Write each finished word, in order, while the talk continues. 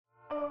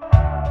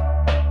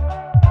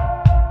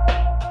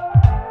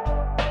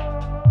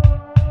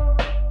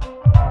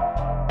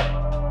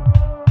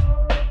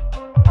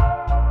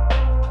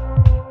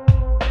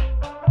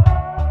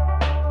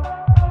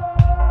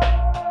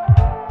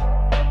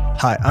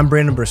Hi, I'm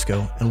Brandon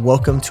Briscoe, and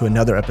welcome to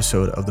another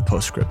episode of The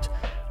Postscript,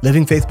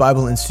 Living Faith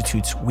Bible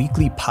Institute's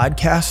weekly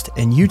podcast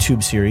and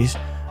YouTube series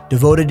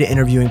devoted to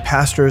interviewing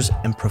pastors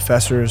and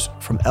professors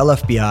from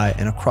LFBI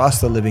and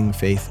across the Living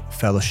Faith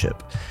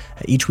Fellowship.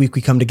 Each week we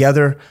come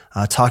together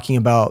talking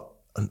about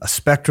a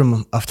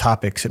spectrum of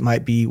topics. It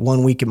might be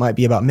one week, it might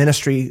be about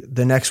ministry.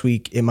 The next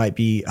week, it might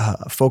be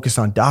focused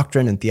on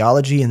doctrine and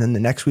theology. And then the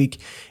next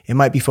week, it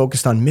might be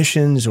focused on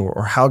missions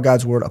or how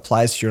God's word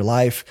applies to your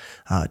life,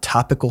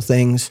 topical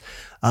things.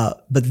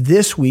 But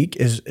this week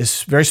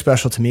is very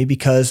special to me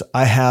because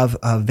I have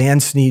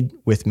Van Sneed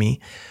with me.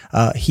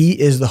 He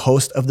is the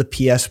host of the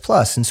PS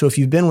Plus. And so if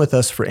you've been with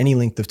us for any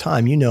length of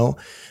time, you know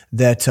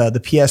that the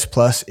PS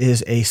Plus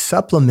is a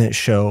supplement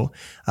show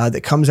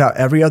that comes out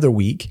every other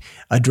week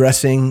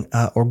addressing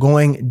or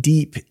going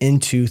deep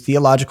into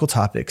theological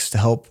topics to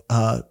help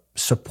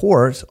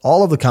support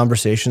all of the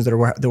conversations that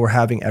we're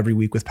having every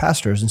week with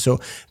pastors. And so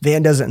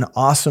Van does an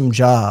awesome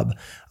job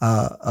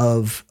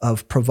of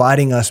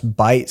providing us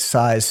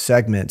bite-sized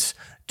segments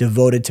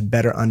devoted to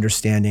better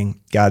understanding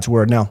God's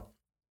word. Now,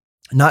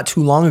 not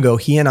too long ago,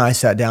 he and I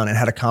sat down and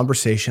had a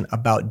conversation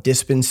about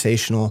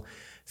dispensational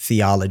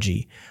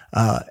theology.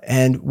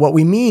 And what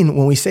we mean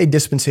when we say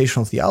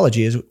dispensational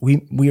theology is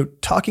we're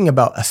talking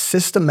about a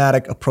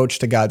systematic approach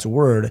to God's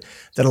word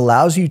that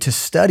allows you to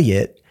study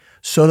it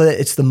so that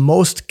it's the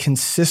most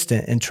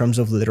consistent in terms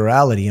of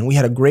literality. And we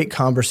had a great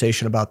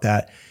conversation about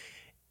that.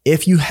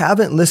 If you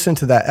haven't listened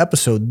to that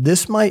episode,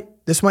 this might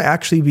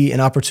actually be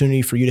an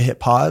opportunity for you to hit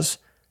pause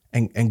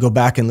and go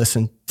back and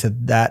listen to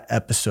that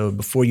episode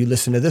before you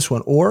listen to this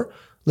one, or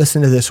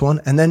listen to this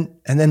one, and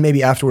then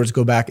maybe afterwards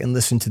go back and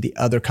listen to the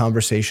other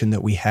conversation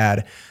that we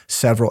had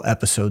several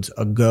episodes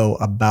ago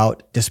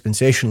about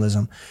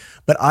dispensationalism.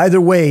 But either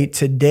way,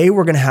 today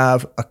we're going to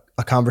have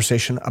a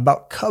conversation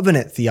about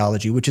covenant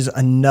theology, which is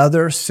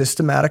another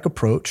systematic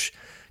approach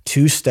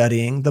to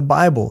studying the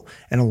Bible.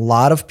 And a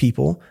lot of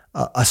people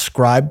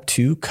ascribe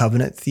to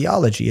covenant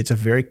theology. It's a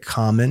very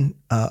common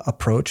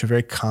approach, a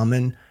very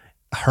common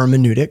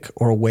hermeneutic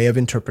or a way of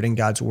interpreting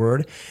God's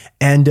word.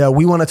 And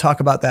we want to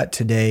talk about that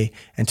today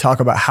and talk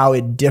about how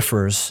it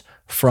differs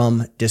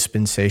from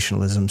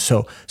dispensationalism.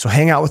 So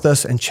hang out with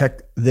us and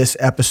check this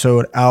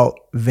episode out.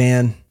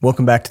 Van,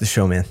 welcome back to the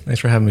show, man.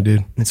 Thanks for having me,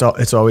 dude.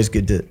 It's always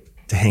good to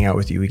hang out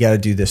with you. We got to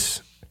do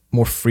this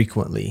more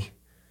frequently.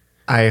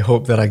 I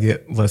hope that I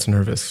get less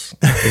nervous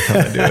every time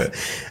I do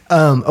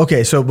it.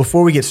 Okay, so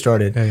before we get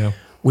started,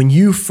 when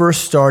you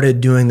first started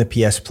doing the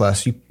PS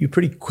Plus, you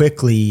pretty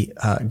quickly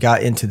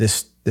got into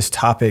this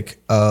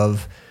topic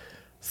of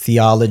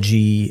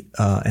theology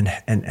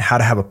and how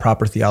to have a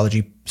proper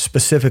theology,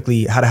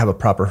 specifically how to have a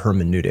proper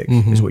hermeneutic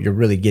is what you're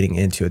really getting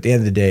into. At the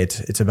end of the day,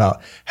 it's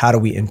about how do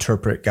we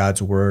interpret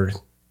God's word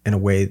in a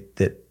way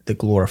that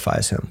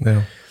glorifies him.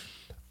 Yeah.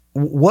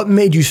 What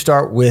made you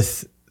start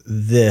with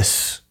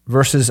this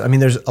versus,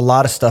 there's a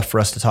lot of stuff for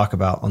us to talk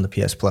about on the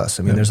PS Plus.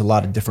 There's a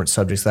lot of different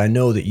subjects that I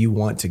know that you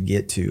want to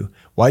get to.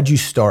 Why'd you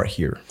start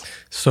here?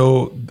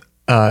 So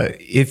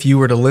if you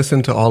were to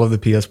listen to all of the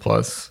PS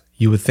Plus,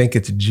 you would think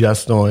it's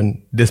just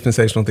on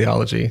dispensational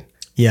theology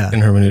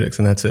and hermeneutics,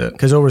 and that's it.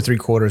 Because over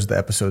 3/4 of the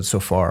episodes so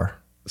far.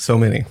 So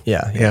many.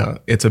 Yeah.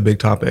 It's a big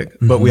topic.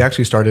 But we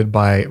actually started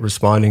by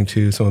responding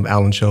to some of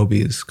Alan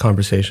Shelby's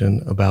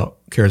conversation about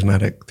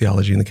charismatic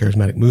theology and the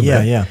charismatic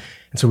movement. Yeah.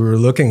 And so we were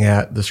looking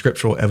at the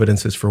scriptural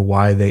evidences for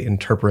why they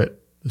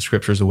interpret the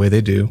scriptures the way they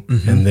do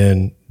and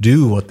then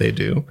do what they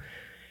do.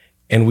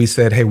 And we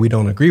said, hey, we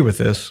don't agree with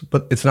this,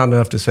 but it's not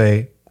enough to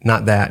say,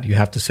 not that. You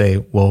have to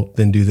say, well,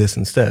 then do this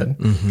instead.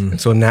 And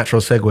so a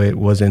natural segue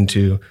was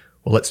into,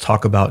 well, let's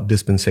talk about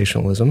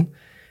dispensationalism.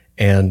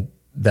 And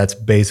that's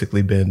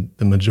basically been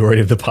the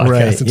majority of the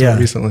podcast until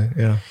recently.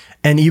 Yeah.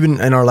 And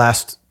even in our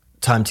last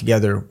time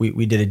together,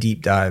 we did a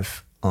deep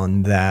dive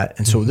on that.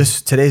 And so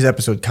today's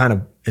episode kind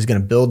of is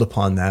going to build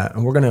upon that.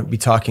 And we're going to be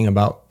talking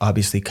about,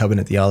 obviously,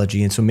 covenant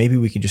theology. And so maybe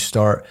we could just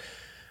start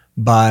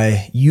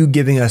by you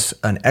giving us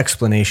an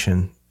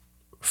explanation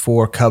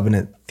for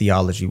covenant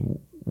theology.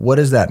 What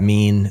does that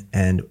mean?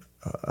 And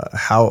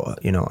how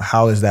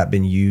has that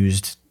been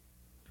used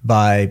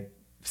by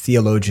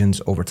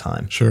theologians over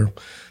time? Sure.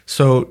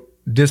 So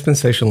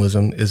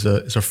dispensationalism is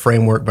a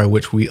framework by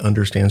which we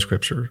understand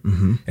Scripture,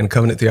 and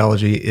covenant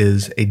theology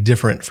is a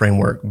different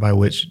framework by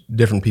which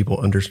different people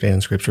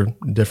understand Scripture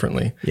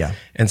differently. Yeah.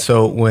 And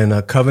so when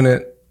a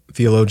covenant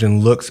theologian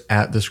looks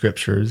at the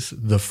Scriptures,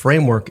 the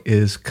framework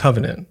is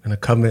covenant, and a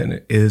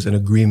covenant is an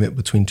agreement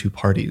between two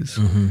parties.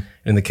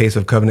 In the case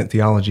of covenant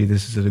theology,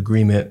 this is an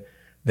agreement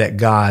that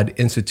God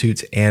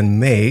institutes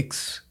and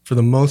makes, for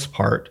the most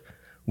part,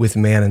 with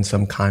man in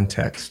some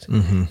context.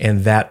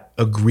 And that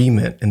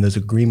agreement and those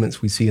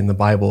agreements we see in the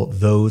Bible,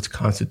 those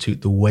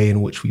constitute the way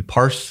in which we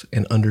parse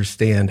and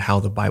understand how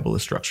the Bible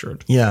is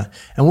structured. Yeah.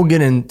 And we'll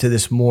get into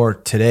this more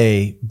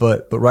today,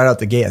 but right out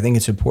the gate, I think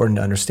it's important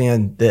to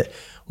understand that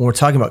when we're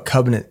talking about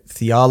covenant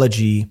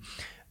theology,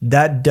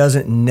 that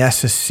doesn't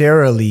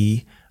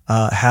necessarily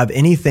have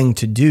anything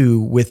to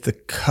do with the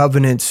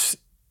covenants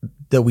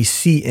that we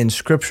see in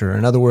Scripture.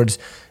 In other words,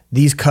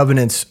 these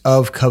covenants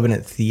of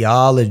covenant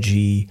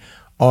theology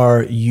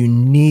are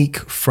unique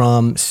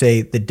from,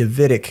 say, the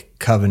Davidic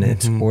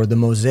covenant or the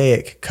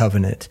Mosaic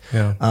covenant.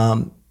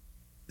 Yeah.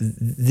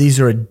 These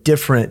are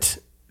different.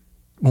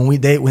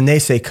 When they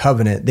say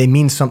covenant, they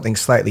mean something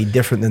slightly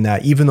different than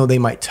that. Even though they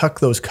might tuck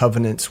those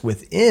covenants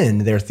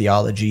within their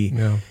theology,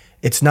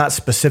 it's not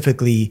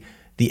specifically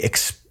the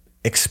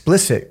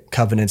explicit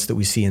covenants that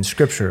we see in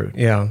Scripture.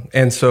 Yeah,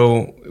 and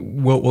so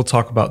we'll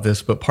talk about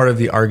this, but part of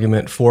the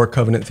argument for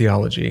covenant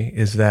theology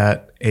is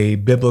that a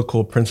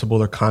biblical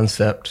principle or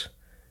concept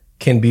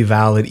can be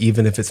valid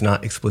even if it's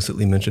not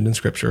explicitly mentioned in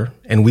Scripture,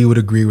 and we would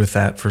agree with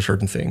that for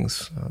certain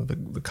things.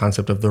 The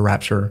concept of the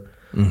rapture,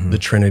 the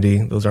Trinity,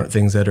 those aren't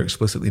things that are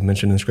explicitly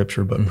mentioned in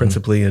Scripture, but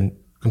principally in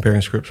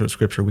comparing Scripture to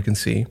Scripture, we can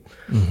see.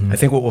 I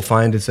think what we'll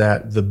find is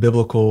that the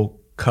biblical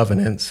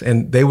covenants,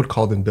 and they would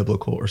call them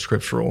biblical or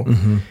scriptural,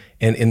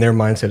 and in their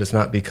mindset, it's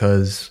not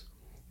because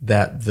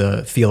that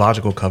the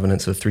theological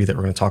covenants, the three that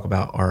we're going to talk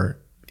about, are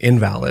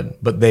invalid,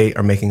 but they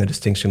are making a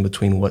distinction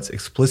between what's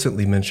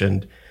explicitly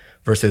mentioned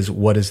versus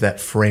what is that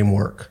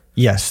framework.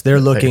 Yes, they're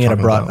looking at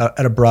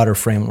a broader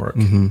framework.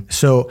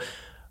 So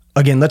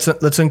again, let's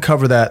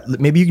uncover that.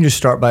 Maybe you can just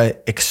start by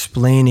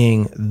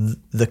explaining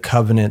the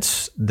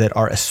covenants that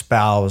are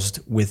espoused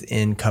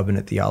within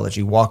covenant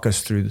theology. Walk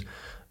us through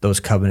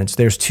those covenants.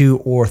 There's 2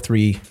 or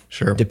 3,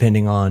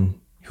 depending on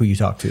who you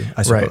talk to,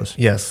 I suppose. Right.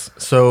 Yes.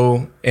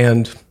 So,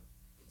 and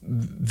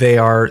they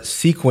are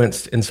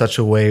sequenced in such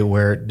a way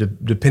where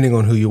depending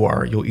on who you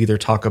are, you'll either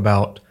talk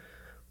about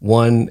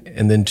 1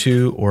 and then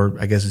 2, or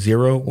I guess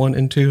 0, 1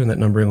 and 2, and that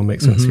numbering will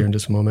make sense here in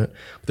just a moment.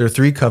 There are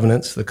 3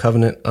 covenants: the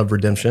covenant of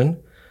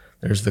redemption,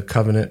 there's the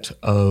covenant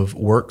of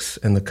works,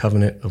 and the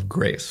covenant of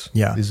grace.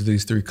 Yeah. These are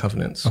these 3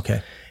 covenants.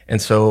 Okay.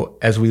 And so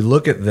as we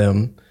look at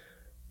them,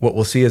 what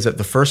we'll see is that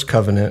the first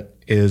covenant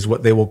is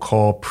what they will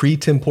call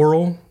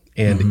pre-temporal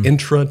and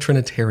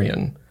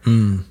intra-Trinitarian,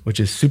 which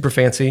is super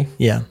fancy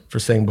for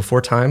saying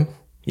before time.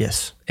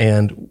 Yes.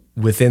 And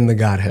within the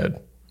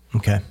Godhead.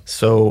 Okay.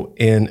 So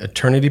in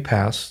eternity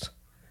past,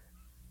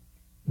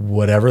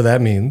 whatever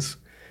that means,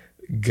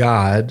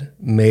 God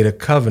made a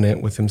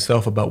covenant with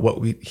himself about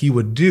what he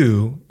would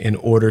do in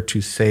order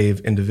to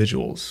save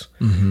individuals.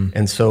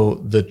 And so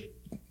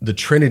the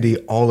Trinity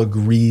all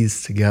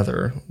agrees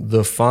together.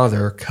 The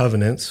Father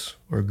covenants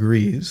or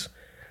agrees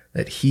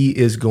that he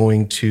is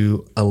going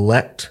to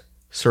elect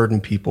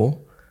certain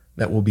people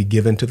that will be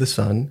given to the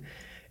Son.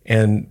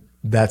 And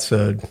that's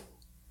a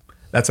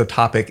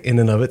topic in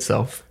and of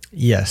itself.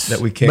 Yes. That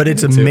we can't But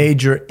it's a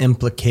major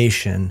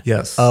implication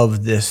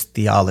of this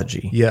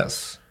theology.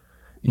 Yes.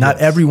 Not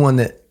everyone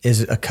that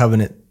is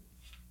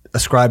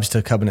ascribes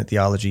to covenant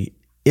theology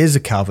is a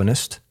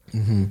Calvinist,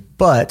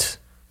 but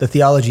the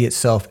theology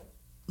itself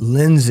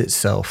lends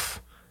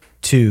itself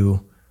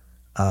to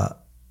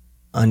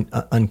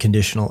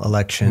unconditional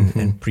election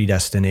and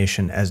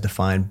predestination as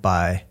defined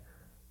by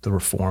the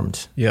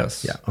Reformed.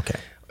 Yes. Yeah. Okay.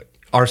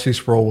 R.C.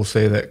 Sproul will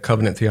say that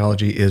covenant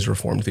theology is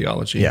Reformed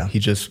theology. Yeah. He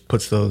just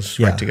puts those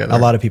right together. A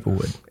lot of people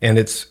would. And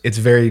it's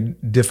very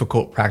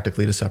difficult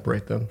practically to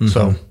separate them.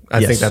 So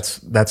I think that's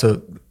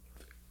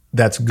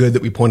good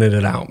that we pointed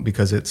it out,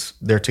 because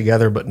they're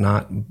together but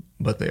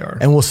they are.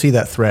 And we'll see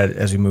that thread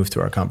as we move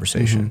through our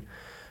conversation.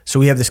 So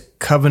we have this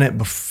covenant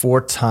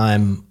before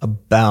time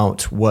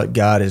about what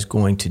God is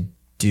going to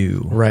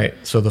do. Right.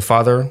 So the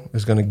Father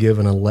is going to give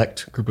an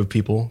elect group of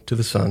people to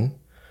the Son.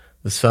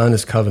 The Son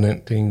is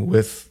covenanting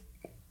with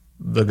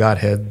the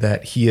Godhead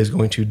that he is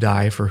going to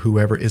die for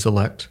whoever is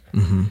elect.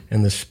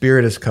 And the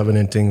Spirit is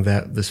covenanting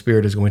that the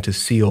Spirit is going to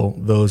seal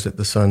those that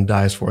the Son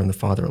dies for and the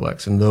Father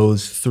elects. And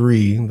those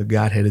 3, the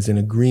Godhead is in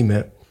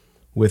agreement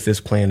with this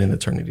plan in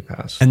eternity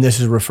past. And this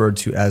is referred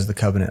to as the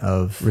covenant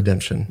of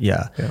redemption.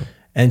 Yeah.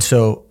 And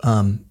so,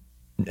 and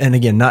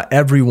again, not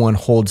everyone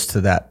holds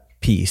to that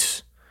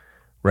piece,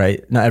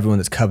 right? Not everyone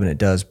that's covenant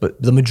does,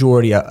 but the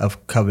majority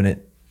of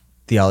covenant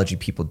theology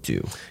people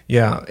do.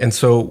 Yeah. And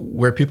so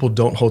where people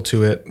don't hold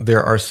to it,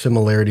 there are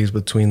similarities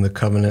between the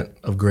covenant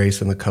of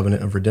grace and the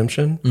covenant of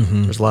redemption.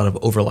 There's a lot of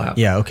overlap.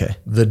 Yeah. Okay.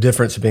 The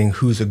difference being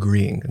who's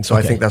agreeing. And so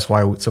I think that's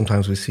why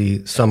sometimes we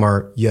see some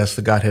are, yes,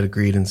 the Godhead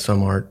agreed, and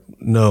some are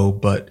no,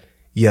 but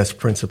yes,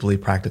 principally,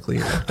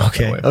 practically.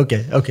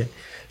 Okay.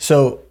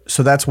 So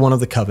that's one of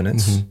the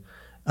covenants.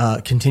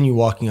 Continue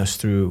walking us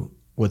through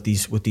what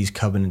these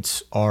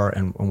covenants are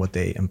and what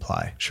they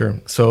imply. Sure.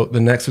 So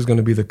the next is going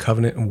to be the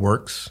covenant of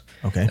works.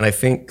 Okay. And I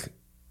think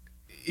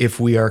if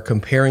we are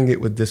comparing it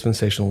with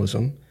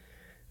dispensationalism,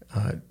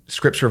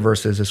 scripture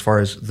verses as far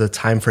as the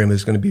time frame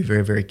is going to be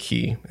very, very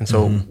key. And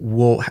so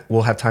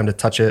we'll have time to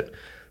touch it.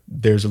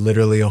 There's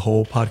literally a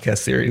whole podcast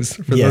series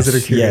for those that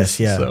are curious.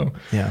 So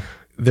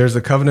there's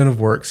the covenant of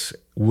works,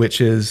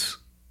 which is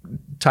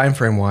time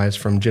frame wise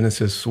from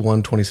Genesis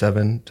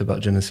 1:27 to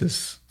about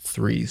Genesis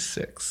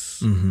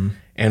 3:6.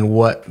 And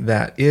what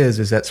that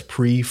is that's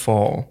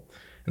pre-fall.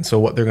 And so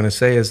what they're going to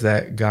say is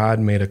that God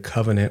made a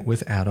covenant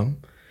with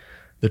Adam,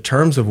 the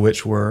terms of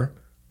which were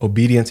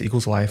obedience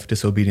equals life,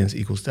 disobedience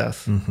equals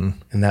death.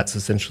 And that's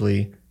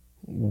essentially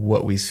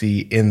what we see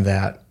in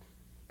that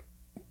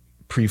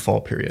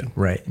pre-fall period.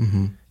 Right.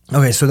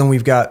 Okay, so then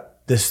we've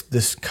got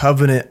this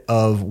covenant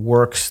of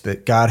works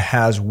that God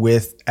has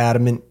with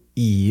Adam and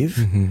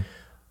Eve.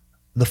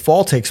 The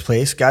fall takes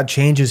place. God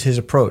changes his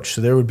approach.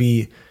 So there would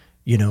be,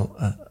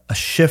 a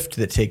shift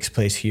that takes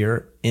place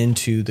here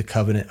into the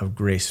covenant of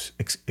grace.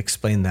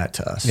 Explain that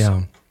to us.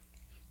 Yeah.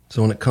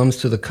 So when it comes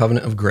to the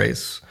covenant of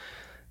grace,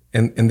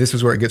 and this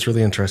is where it gets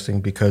really interesting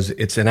because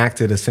it's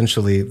enacted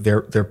essentially,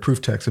 their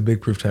proof text, a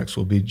big proof text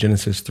will be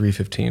Genesis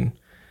 3:15,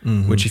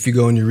 which if you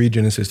go and you read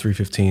Genesis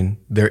 3:15,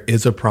 there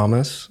is a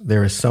promise.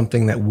 There is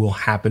something that will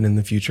happen in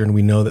the future. And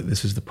we know that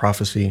this is the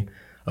prophecy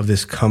of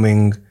this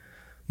coming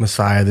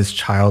Messiah, this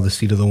child, the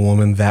seed of the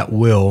woman that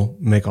will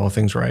make all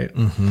things right.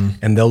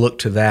 And they'll look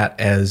to that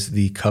as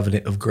the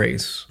covenant of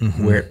grace,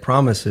 where it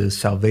promises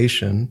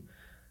salvation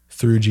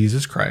through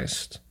Jesus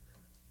Christ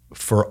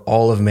for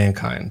all of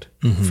mankind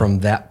from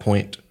that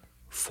point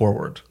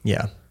forward.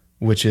 Yeah.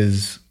 Which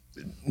is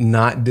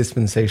not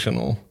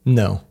dispensational.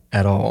 No.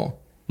 At all.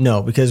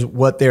 No, because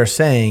what they're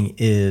saying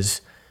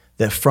is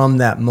that from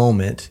that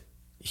moment,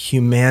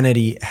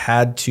 humanity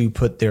had to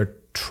put their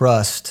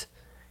trust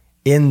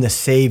in the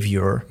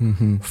Savior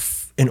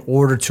in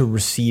order to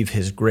receive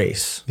his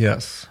grace.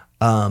 Yes.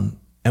 And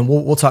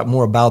we'll talk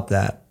more about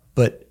that.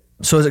 But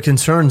so as it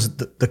concerns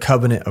the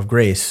covenant of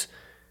grace,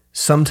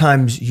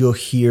 sometimes you'll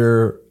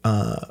hear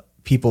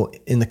people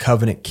in the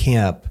covenant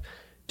camp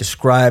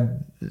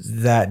describe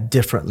that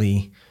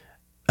differently.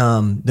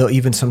 They'll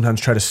even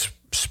sometimes try to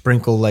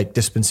sprinkle like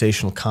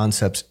dispensational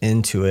concepts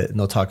into it, and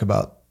they'll talk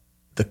about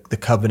the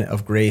covenant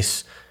of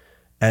grace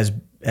as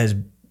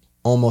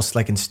almost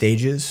like in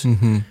stages.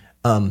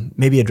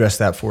 Maybe address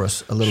that for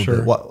us a little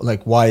bit.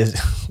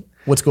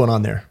 What's going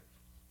on there?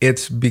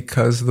 It's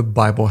because the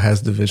Bible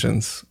has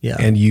divisions. Yeah.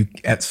 And you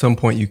at some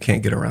point you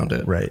can't get around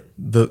it. Right.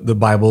 The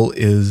Bible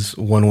is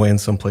one way in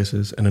some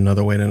places and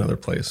another way in another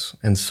place.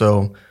 And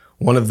so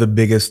one of the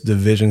biggest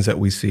divisions that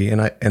we see,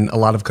 and a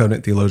lot of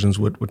covenant theologians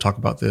would talk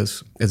about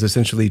this, is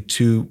essentially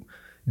two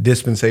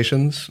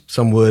dispensations.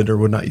 Some would or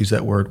would not use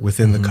that word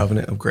within the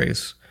covenant of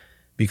grace.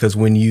 Because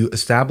when you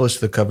establish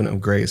the covenant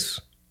of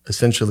grace,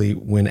 essentially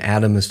when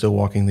Adam is still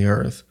walking the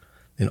earth,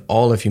 then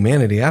all of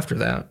humanity after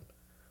that,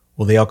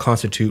 well, they all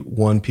constitute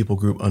one people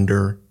group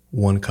under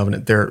one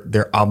covenant.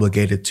 They're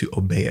obligated to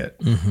obey it,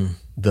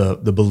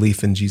 the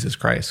belief in Jesus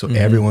Christ. So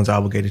everyone's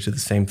obligated to the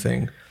same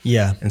thing.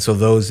 Yeah. And so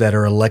those that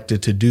are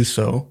elected to do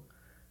so,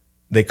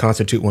 they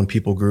constitute one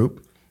people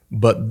group,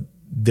 but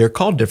they're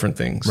called different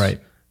things. Right.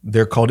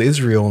 They're called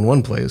Israel in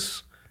one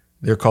place.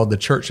 They're called the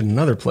church in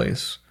another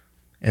place.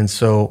 And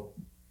so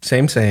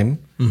same,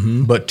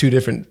 but two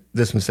different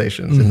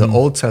dispensations. In the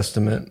Old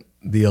Testament,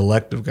 the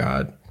elect of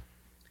God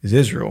is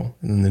Israel.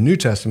 And in the New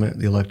Testament,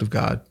 the elect of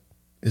God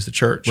is the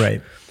church.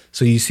 Right.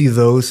 So you see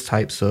those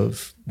types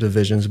of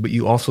divisions, but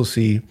you also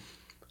see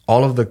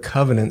all of the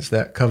covenants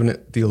that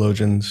covenant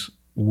theologians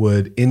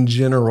would in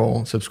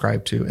general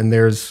subscribe to. And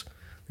there's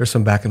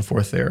some back and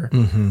forth there,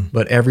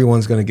 but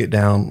everyone's going to get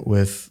down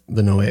with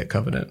the Noahic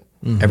covenant.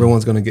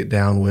 Everyone's going to get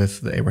down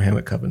with the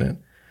Abrahamic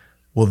covenant.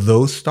 Well,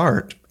 those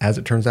start, as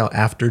it turns out,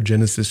 after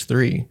Genesis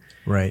 3.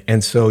 Right.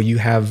 And so you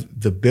have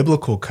the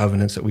biblical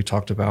covenants that we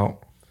talked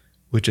about,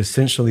 which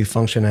essentially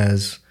function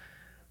as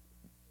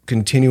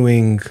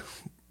continuing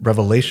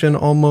revelation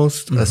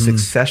almost, a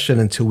succession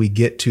until we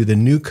get to the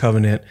new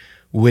covenant,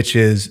 which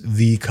is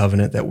the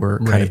covenant that we're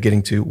kind of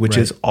getting to, which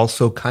is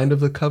also kind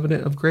of the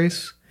covenant of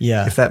grace.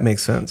 Yeah. If that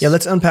makes sense. Yeah,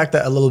 let's unpack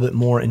that a little bit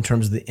more in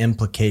terms of the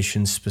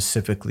implications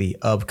specifically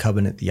of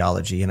covenant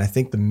theology. And I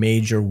think the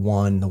major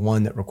one, the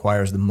one that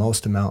requires the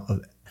most amount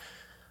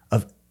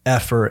of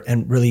effort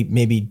and really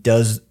maybe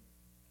has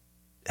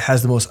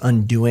the most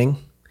undoing,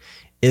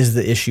 is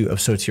the issue of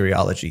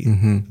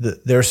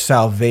soteriology. Their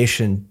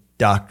salvation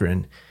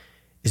doctrine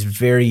is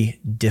very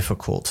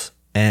difficult,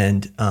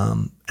 and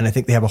I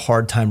think they have a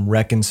hard time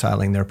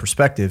reconciling their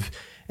perspective.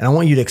 And I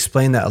want you to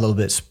explain that a little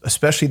bit,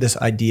 especially this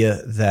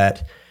idea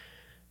that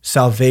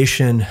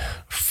salvation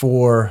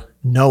for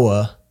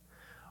Noah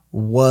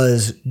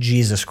was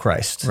Jesus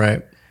Christ.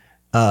 Right.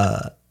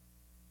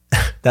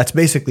 That's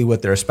basically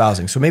what they're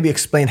espousing. So maybe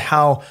explain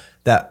how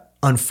that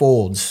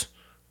unfolds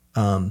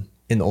in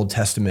the Old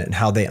Testament and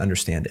how they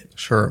understand it.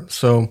 Sure.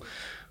 So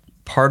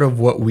part of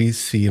what we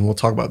see, and we'll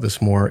talk about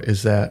this more,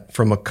 is that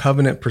from a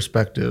covenant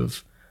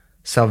perspective,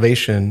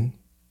 salvation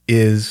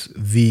is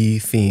the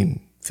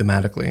theme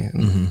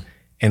thematically.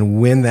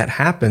 And when that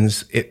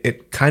happens,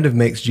 it kind of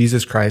makes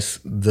Jesus Christ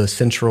the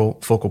central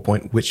focal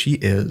point, which he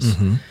is,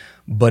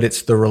 but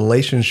it's the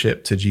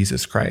relationship to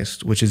Jesus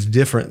Christ, which is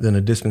different than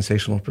a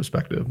dispensational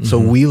perspective. So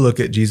we look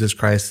at Jesus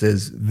Christ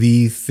as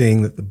the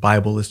thing that the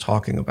Bible is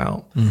talking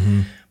about,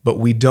 but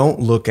we don't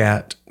look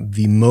at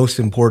the most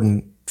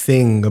important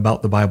thing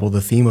about the Bible,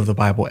 the theme of the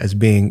Bible, as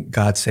being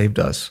God saved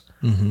us.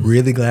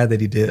 Really glad that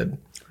he did.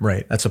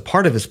 Right. That's a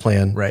part of his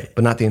plan, right,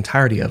 but not the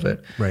entirety of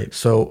it. Right.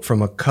 So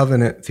from a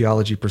covenant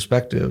theology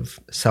perspective,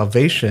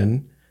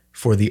 salvation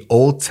for the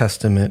Old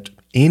Testament,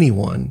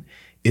 anyone,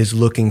 is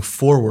looking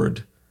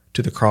forward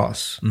to the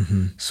cross.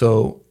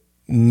 So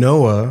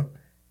Noah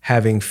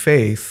having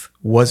faith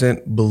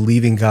wasn't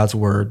believing God's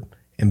word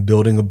and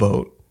building a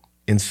boat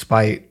in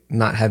spite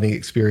not having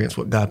experienced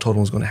what God told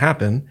him was going to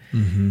happen.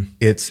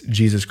 It's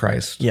Jesus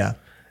Christ. Yeah.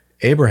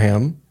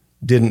 Abraham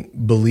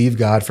didn't believe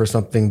God for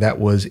something that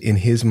was in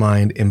his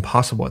mind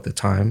impossible at the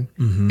time.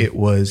 It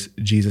was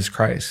Jesus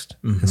Christ,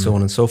 and so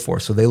on and so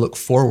forth. So they look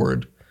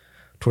forward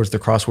towards the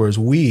cross, whereas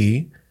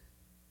we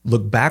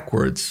look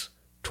backwards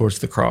towards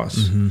the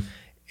cross.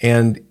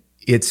 And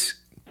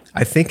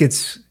I think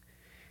it's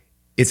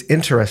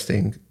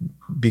interesting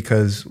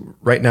because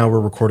right now we're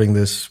recording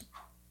this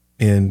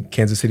in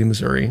Kansas City,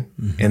 Missouri,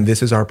 and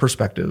this is our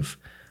perspective.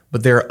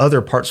 But there are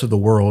other parts of the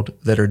world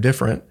that are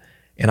different,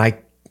 and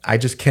I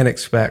just can't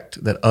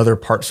expect that other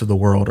parts of the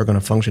world are going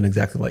to function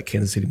exactly like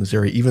Kansas City,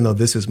 Missouri, even though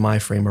this is my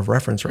frame of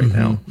reference right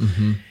now.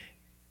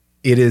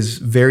 It is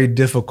very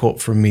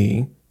difficult for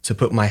me to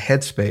put my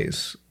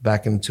headspace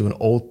back into an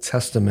Old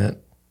Testament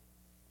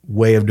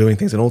way of doing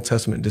things, an Old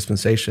Testament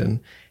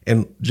dispensation,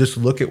 and just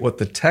look at what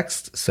the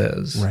text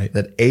says,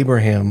 that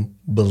Abraham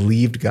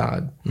believed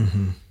God,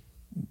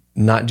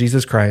 not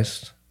Jesus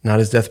Christ, not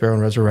his death, burial,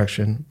 and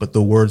resurrection, but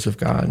the words of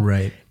God,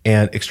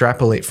 and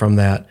extrapolate from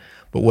that.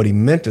 But what he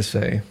meant to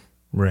say,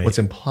 what's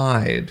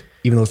implied,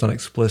 even though it's not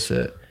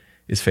explicit,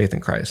 is faith in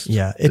Christ.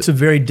 Yeah, it's a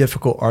very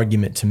difficult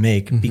argument to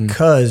make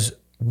because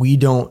we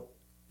don't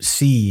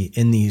see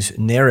in these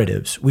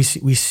narratives, we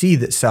see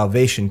that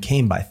salvation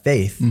came by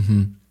faith.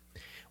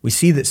 We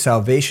see that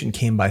salvation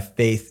came by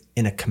faith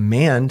in a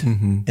command,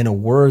 in a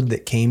word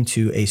that came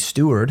to a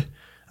steward,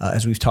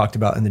 as we've talked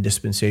about in the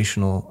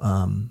dispensational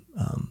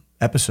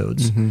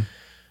episodes.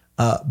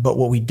 But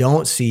what we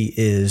don't see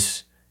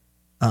is,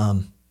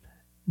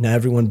 now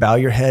everyone bow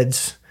your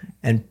heads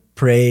and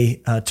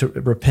pray to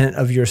repent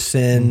of your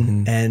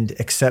sin and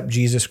accept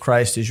Jesus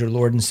Christ as your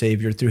Lord and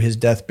Savior through his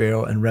death,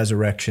 burial, and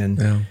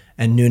resurrection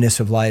and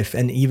newness of life.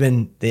 And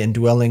even the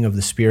indwelling of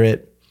the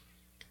Spirit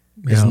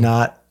is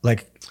not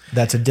like,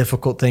 that's a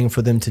difficult thing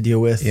for them to deal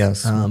with.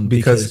 Yes,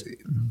 because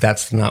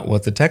that's not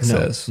what the text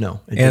says.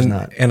 No, it does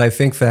not. And I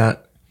think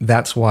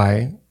that's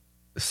why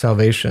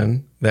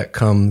salvation that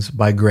comes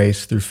by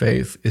grace through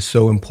faith is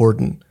so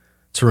important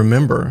to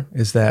remember,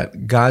 is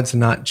that God's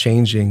not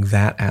changing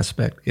that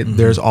aspect.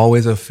 There's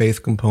always a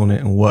faith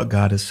component in what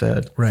God has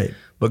said.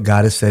 But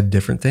God has said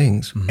different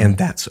things, and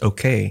that's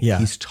okay.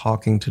 He's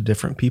talking to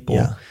different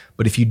people.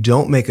 But if you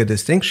don't make a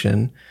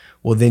distinction,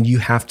 well, then you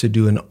have to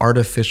do an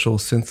artificial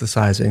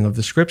synthesizing of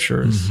the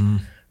scriptures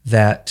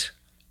that,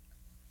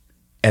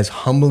 as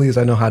humbly as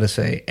I know how to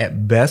say,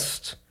 at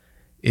best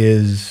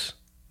is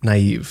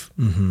naive.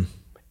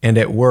 And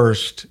at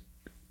worst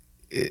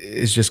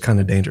is just kind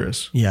of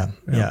dangerous. Yeah,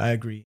 I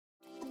agree.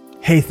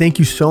 Hey, thank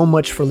you so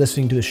much for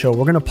listening to the show.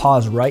 We're going to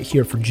pause right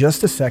here for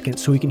just a second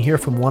so we can hear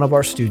from one of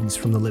our students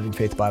from the Living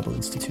Faith Bible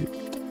Institute.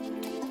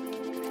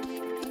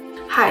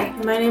 Hi,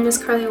 my name is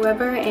Carly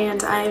Weber,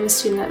 and I am a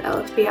student at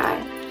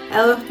LFBI.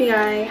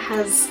 LFBI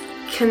has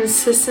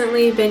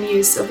consistently been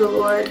used of the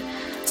Lord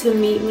to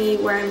meet me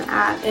where I'm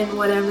at in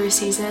whatever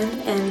season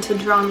and to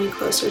draw me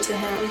closer to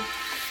Him.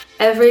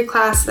 Every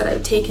class that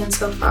I've taken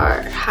so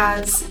far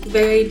has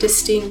very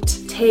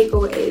distinct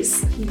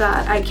takeaways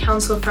that I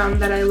counsel from,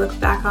 that I look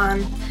back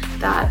on,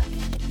 that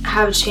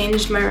have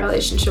changed my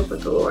relationship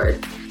with the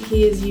Lord.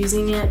 He is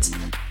using it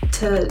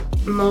to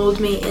mold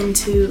me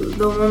into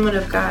the woman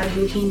of God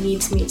who He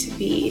needs me to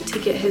be to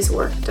get His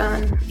work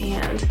done.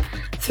 And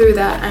through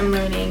that, I'm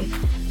learning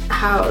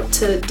how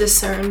to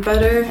discern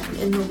better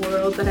in the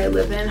world that I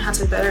live in, how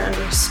to better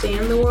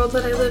understand the world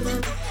that I live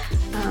in,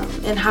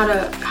 and how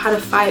to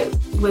fight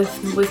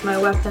with my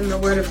weapon, the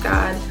Word of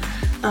God,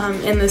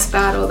 in this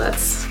battle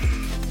that's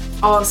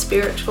all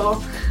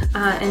spiritual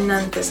and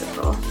none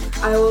physical.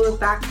 I will look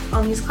back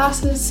on these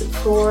classes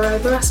for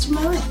the rest of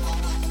my life.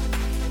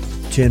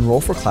 To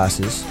enroll for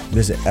classes,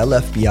 visit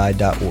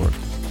lfbi.org.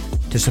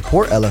 To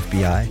support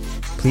LFBI,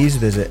 please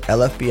visit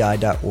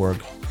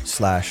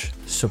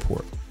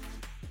lfbi.org/support.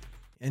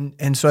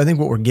 And so I think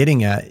what we're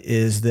getting at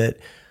is that,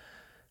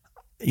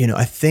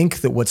 I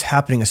think that what's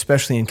happening,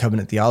 especially in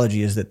covenant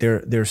theology, is that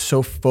they're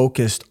so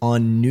focused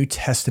on New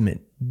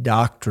Testament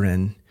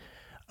doctrine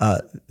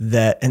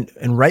that,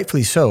 and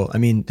rightfully so. I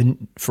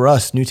mean, for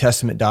us, New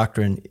Testament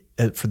doctrine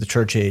for the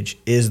church age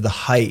is the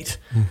height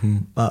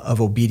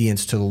of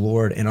obedience to the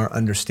Lord and our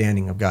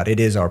understanding of God. It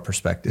is our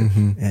perspective.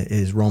 It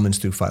is Romans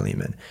through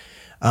Philemon.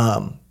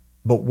 But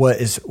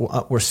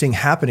what we're seeing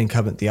happen in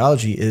covenant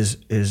theology is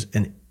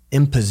an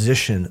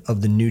imposition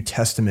of the New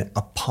Testament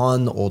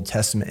upon the Old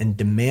Testament and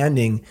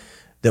demanding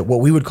that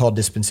what we would call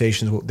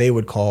dispensations, what they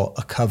would call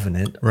a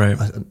covenant,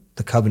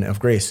 the covenant of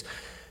grace,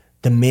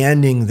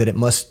 demanding that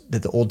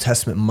that the Old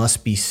Testament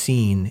must be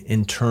seen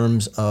in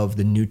terms of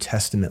the New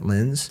Testament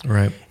lens,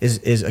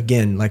 is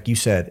again, like you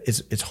said,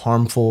 it's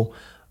harmful,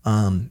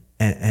 and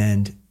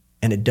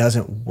it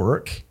doesn't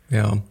work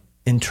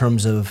in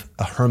terms of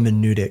a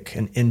hermeneutic,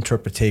 an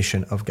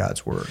interpretation of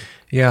God's word.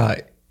 Yeah,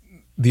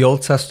 the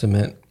Old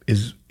Testament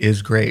is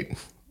great.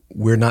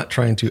 We're not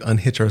trying to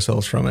unhitch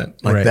ourselves from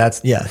it.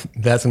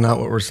 That's not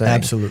what we're saying.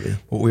 Absolutely.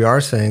 What we are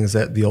saying is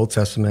that the Old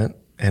Testament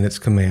and its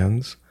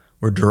commands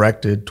or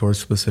directed towards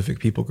specific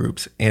people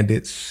groups. And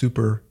it's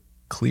super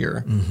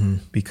clear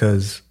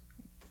because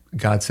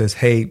God says,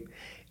 hey,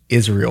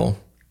 Israel,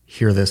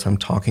 hear this, I'm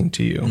talking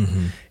to you.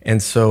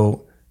 And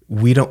so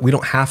we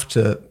don't have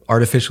to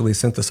artificially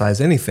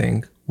synthesize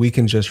anything. We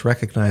can just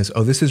recognize,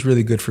 oh, this is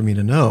really good for me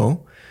to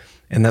know.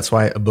 And that's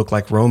why a book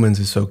like Romans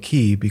is so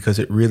key, because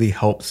it really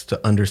helps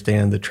to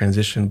understand the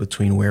transition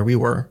between where we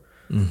were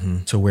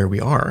to where we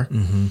are.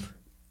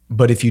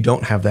 But if you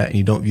don't have that and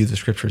you don't view the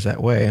scriptures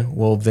that way,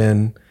 well,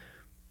 then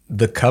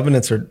the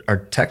covenants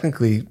are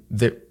technically,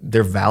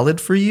 they're valid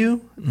for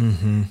you.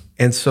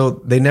 And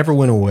so they never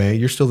went away.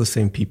 You're still the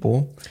same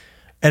people.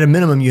 At a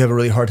minimum, you have a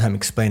really hard time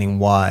explaining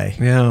why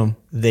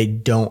they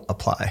don't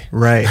apply.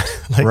 Right,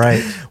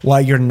 right.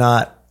 Why you're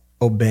not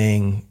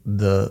obeying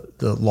the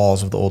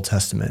laws of the Old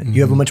Testament.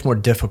 You have a much more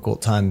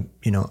difficult time,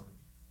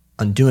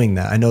 undoing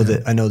that. I know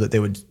that they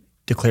would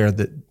declare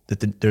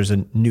that there's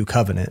a new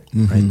covenant,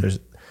 right? There's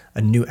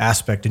a new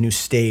aspect, a new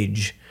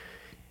stage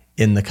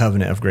in the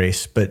covenant of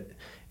grace, but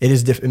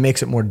it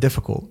makes it more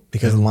difficult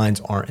because the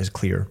lines aren't as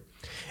clear.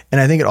 And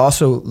I think it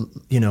also,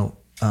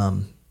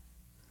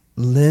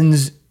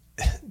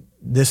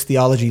 this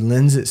theology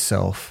lends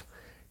itself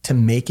to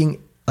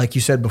making, like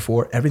you said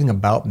before, everything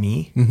about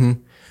me,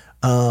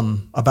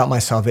 about my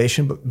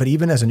salvation, but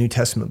even as a New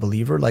Testament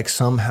believer, like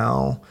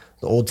somehow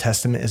the Old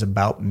Testament is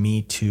about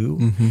me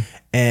too.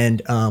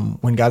 And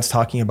when God's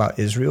talking about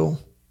Israel,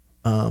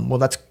 well,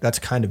 that's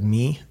kind of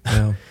me.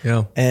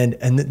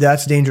 And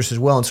that's dangerous as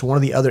well. And so one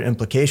of the other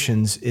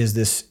implications is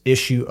this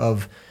issue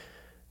of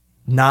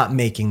not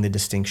making the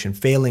distinction,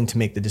 failing to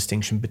make the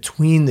distinction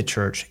between the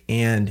church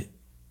and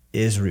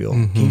Israel.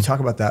 Can you talk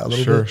about that a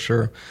little bit?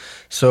 Sure.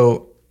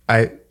 So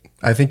I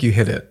think you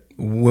hit it.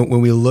 When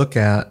we look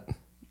at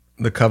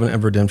the covenant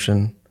of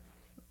redemption,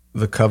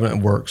 the covenant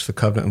of works, the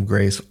covenant of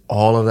grace,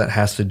 all of that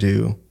has to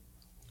do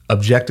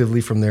objectively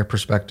from their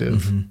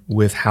perspective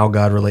with how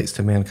God relates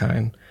to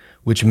mankind,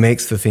 which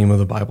makes the theme of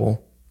the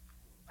Bible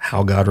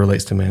how God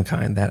relates to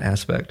mankind, that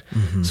aspect.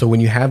 So when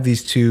you have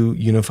these two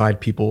unified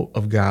people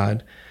of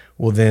God,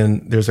 well,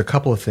 then there's a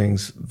couple of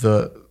things.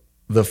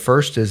 The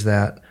first is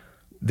that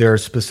there are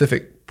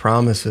specific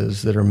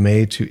promises that are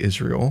made to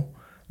Israel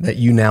that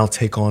you now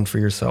take on for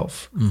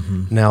yourself.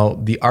 Now,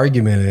 the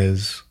argument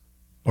is,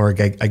 or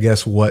I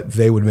guess what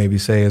they would maybe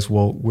say is,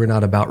 well, we're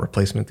not about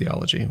replacement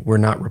theology. We're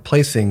not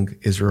replacing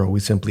Israel. We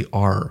simply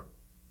are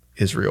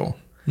Israel.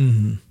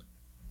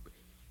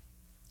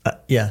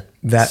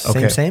 That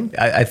okay. Same.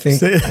 I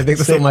think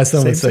that's what my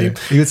son would say.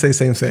 He would say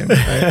same.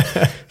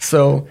 Right?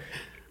 So,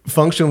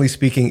 functionally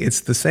speaking,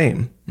 it's the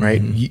same,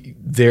 right?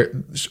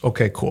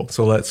 Okay, cool.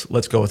 So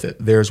let's go with it.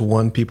 There's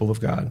one people of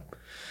God.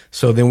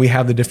 So then we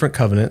have the different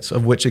covenants,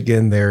 of which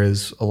again there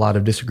is a lot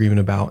of disagreement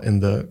about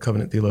in the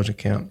covenant theologian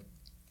camp.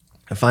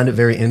 I find it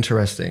very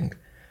interesting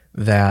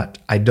that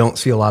I don't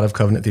see a lot of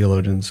covenant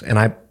theologians, and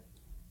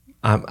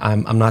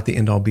I'm not the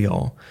end all be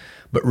all,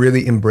 but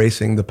really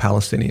embracing the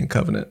Palestinian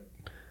covenant.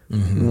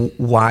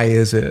 Why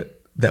is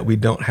it that we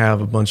don't have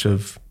a bunch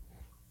of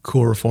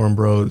cool reform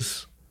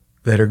bros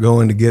that are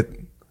going to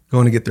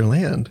get their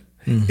land?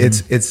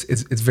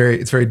 It's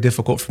very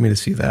difficult for me to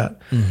see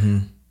that.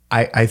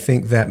 I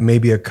think that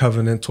maybe a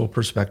covenantal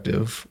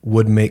perspective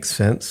would make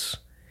sense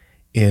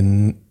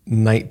in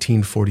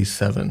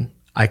 1947.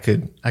 I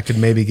could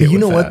maybe get. You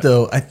know what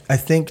though? I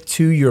think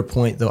to your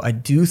point though, I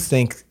do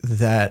think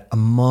that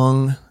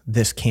among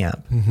this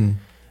camp,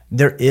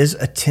 there is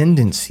a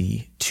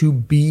tendency to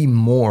be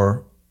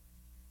more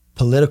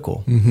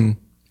political.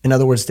 In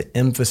other words, to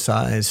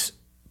emphasize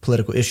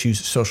political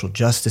issues, social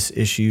justice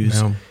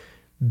issues,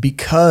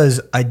 because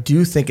I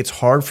do think it's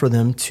hard for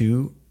them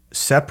to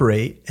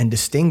separate and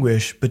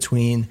distinguish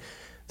between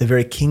the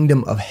very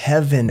kingdom of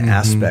heaven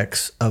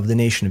aspects of the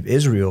nation of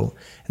Israel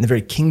and the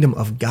very kingdom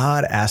of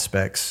God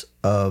aspects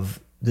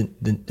of the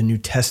New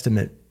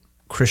Testament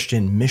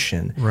Christian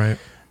mission. Right.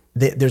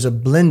 There's a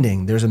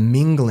blending, there's a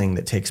mingling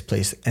that takes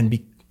place, and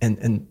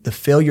the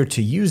failure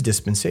to use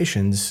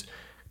dispensations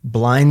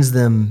blinds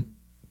them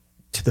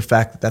to the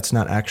fact that that's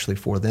not actually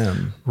for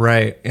them.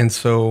 Right. And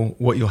so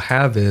what you'll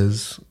have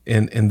is,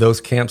 in those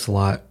camps a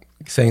lot,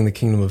 saying the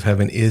kingdom of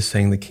heaven is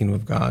saying the kingdom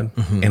of God.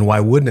 And why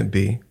wouldn't it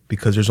be?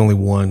 Because there's only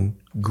one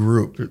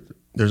group.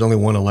 There's only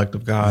one elect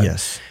of God.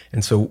 Yes.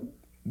 And so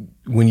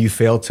when you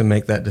fail to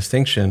make that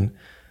distinction,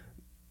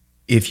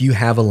 if you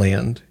have a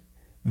land,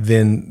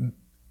 then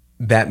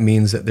that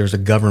means that there's a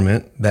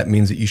government. That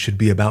means that you should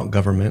be about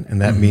government. And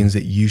that means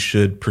that you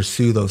should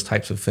pursue those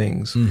types of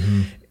things.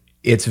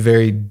 It's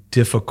very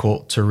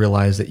difficult to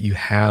realize that you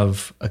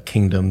have a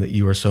kingdom that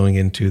you are sowing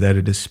into, that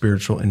it is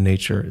spiritual in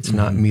nature. It's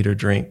not meat or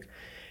drink.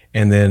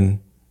 And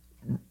then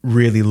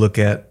really look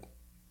at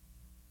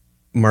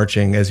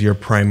marching as your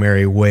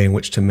primary way in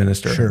which to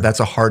minister. Sure. That's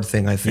a hard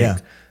thing, I think,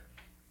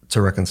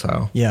 to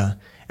reconcile. Yeah.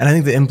 And I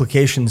think the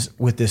implications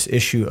with this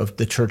issue of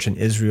the church in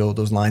Israel,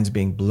 those lines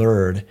being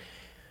blurred,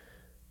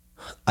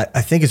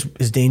 I think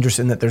is dangerous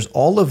in that there's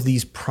all of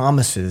these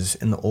promises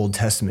in the Old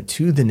Testament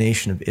to the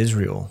nation of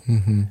Israel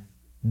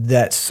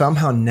that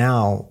somehow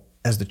now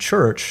as the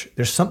church,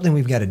 there's something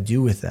we've got to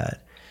do with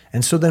that.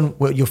 And so then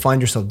what you'll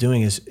find yourself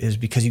doing is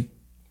because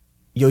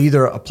you'll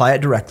either apply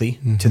it directly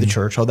to the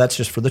church. Oh, that's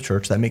just for the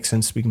church. That makes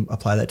sense. We can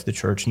apply that to the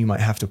church. And you might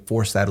have to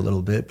force that a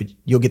little bit, but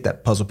you'll get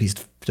that puzzle piece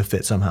to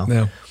fit somehow.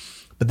 Yeah.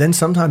 But then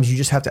sometimes you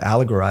just have to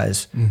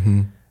allegorize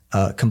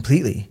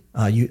completely.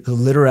 The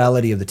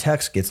literality of the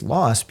text gets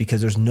lost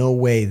because there's no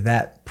way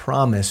that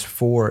promise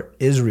for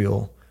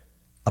Israel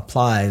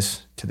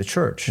applies to the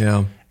church.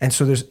 Yeah. And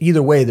so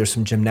there's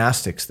some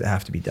gymnastics that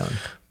have to be done.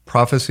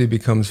 Prophecy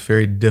becomes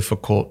very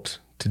difficult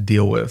to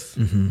deal with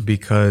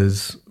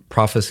because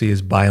prophecy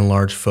is by and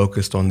large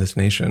focused on this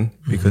nation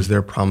because there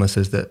are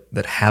promises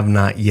that have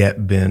not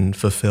yet been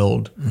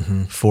fulfilled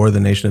for the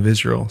nation of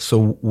Israel.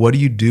 So what do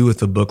you do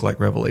with a book like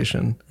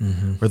Revelation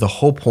where the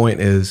whole point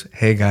is,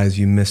 hey guys,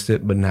 you missed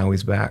it, but now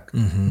he's back.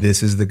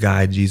 This is the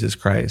guy, Jesus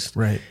Christ.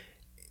 Right.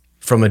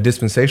 From a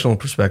dispensational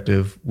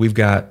perspective, we've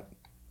got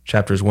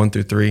chapters 1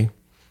 through 3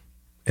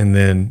 and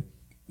then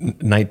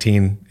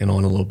 19 and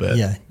on a little bit.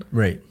 Yeah,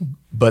 right.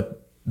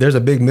 But there's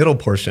a big middle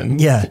portion.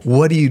 Yeah.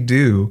 What do you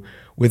do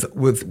with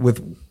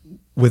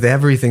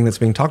everything that's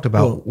being talked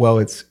about? Well,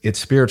 it's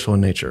spiritual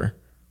in nature.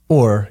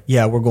 Or,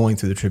 we're going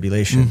through the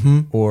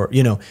tribulation. Or,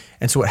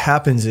 and so what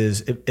happens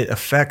is it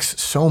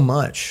affects so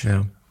much.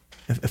 Yeah.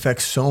 It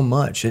affects so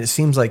much. And it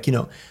seems like,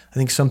 I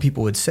think some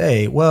people would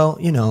say, well,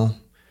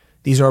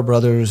 these are our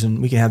brothers and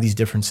we can have these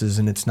differences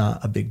and it's not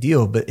a big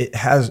deal, but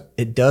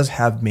it does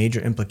have major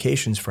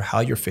implications for how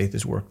your faith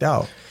is worked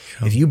out.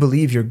 Yeah. If you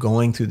believe you're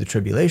going through the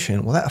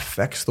tribulation, well, that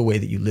affects the way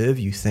that you live,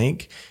 you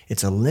think.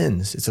 It's a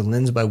lens. It's a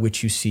lens by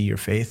which you see your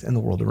faith and the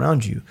world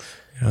around you.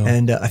 Yeah.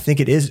 And I think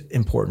it is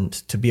important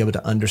to be able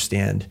to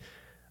understand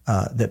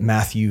that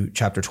Matthew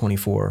chapter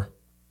 24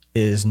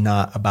 is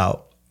not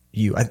about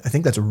you. I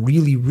think that's a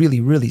really, really,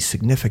 really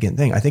significant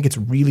thing. I think it's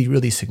really,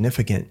 really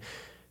significant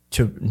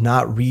to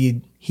not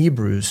read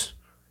Hebrews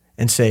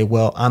and say,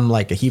 well, I'm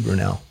like a Hebrew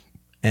now.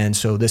 And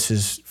so this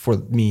is for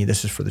me,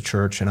 this is for the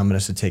church, and I'm going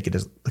to take it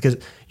as, because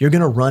you're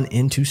going to run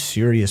into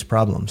serious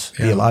problems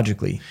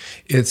theologically.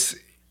 It's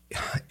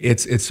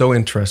so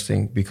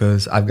interesting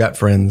because I've got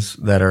friends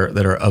that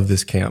are of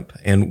this camp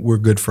and we're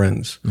good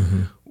friends.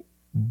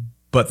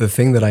 But the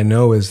thing that I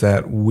know is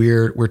that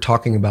we're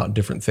talking about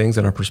different things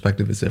and our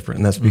perspective is different.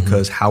 And that's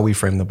because how we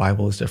frame the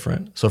Bible is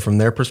different. So from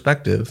their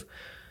perspective,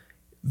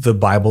 the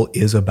Bible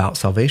is about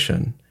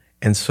salvation.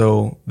 And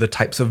so the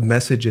types of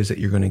messages that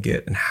you're going to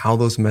get and how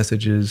those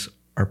messages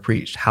are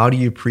preached. How do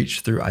you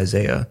preach through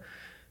Isaiah?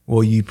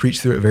 Well, you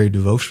preach through it very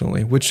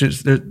devotionally, which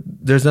is,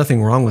 there's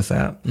nothing wrong with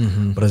that.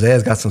 But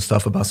Isaiah's got some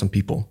stuff about some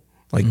people.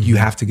 Like you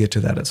have to get to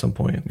that at some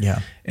point.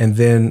 Yeah. And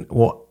then,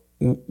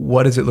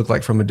 what does it look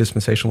like from a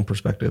dispensational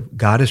perspective?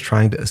 God is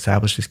trying to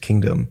establish his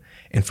kingdom,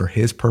 and for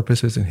his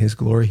purposes and his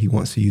glory, he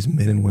wants to use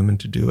men and women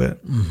to do it.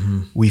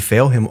 We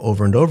fail him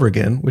over and over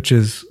again, which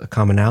is a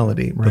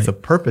commonality, but the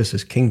purpose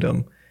is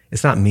kingdom.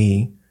 It's not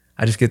me.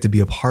 I just get to be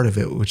a part of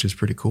it, which is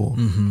pretty cool.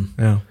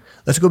 Yeah.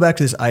 Let's go back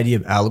to this idea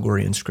of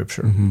allegory in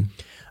Scripture.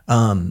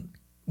 When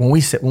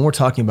we're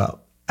talking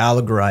about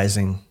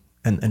allegorizing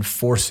and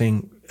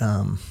forcing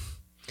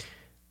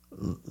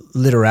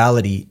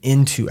literality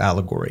into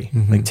allegory,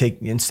 like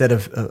instead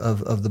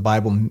of the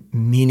Bible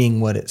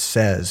meaning what it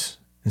says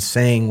and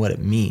saying what it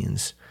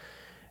means,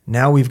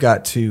 now we've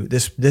got to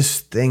this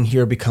thing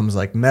here becomes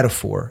like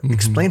metaphor.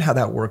 Explain how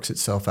that works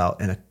itself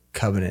out in a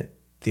covenant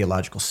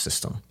theological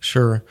system.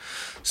 Sure.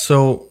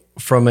 So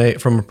from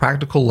a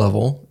practical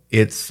level,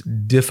 it's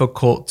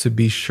difficult to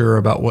be sure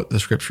about what the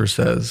Scripture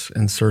says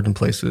in certain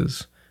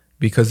places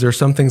because there are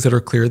some things that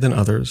are clearer than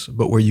others,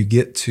 but where you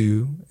get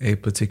to a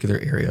particular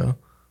area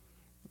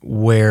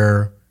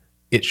where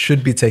it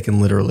should be taken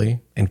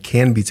literally and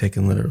can be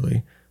taken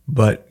literally,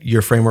 but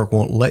your framework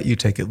won't let you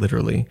take it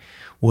literally,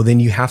 well, then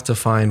you have to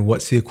find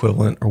what's the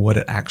equivalent or what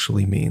it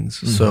actually means.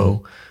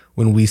 So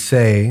when we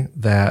say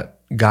that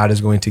God is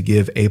going to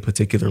give a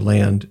particular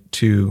land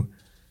to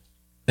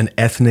an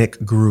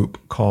ethnic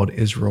group called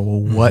Israel,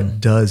 well, what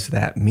does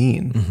that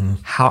mean?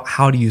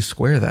 How do you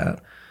square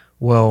that?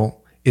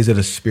 Well, is it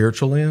a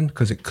spiritual land?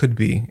 Because it could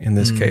be in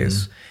this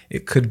case.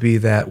 It could be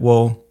that,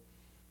 well,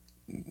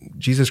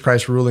 Jesus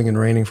Christ ruling and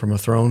reigning from a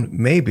throne,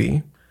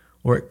 maybe,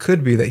 or it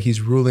could be that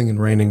he's ruling and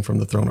reigning from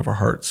the throne of our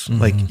hearts.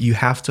 Like you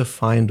have to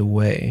find a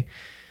way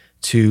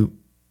to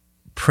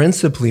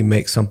principally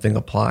make something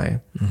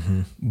apply,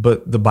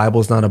 but the Bible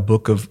is not a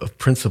book of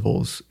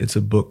principles. It's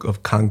a book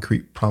of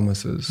concrete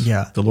promises.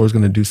 Yeah. The Lord's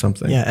going to do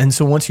something. Yeah. And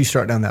so once you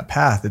start down that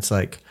path, it's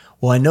like,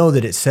 well, I know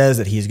that it says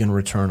that he's going to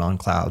return on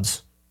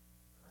clouds,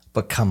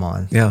 but come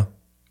on. Yeah.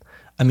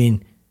 I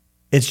mean,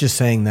 it's just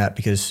saying that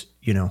because,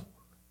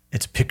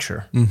 it's a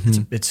picture.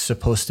 It's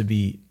supposed to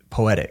be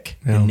poetic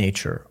in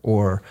nature,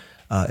 or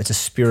it's a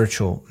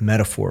spiritual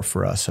metaphor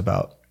for us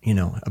about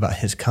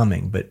his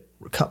coming, but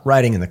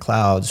riding in the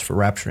clouds for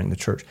rapturing the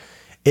church.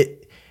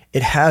 It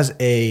has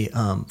a,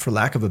 for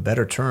lack of a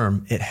better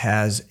term, it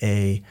has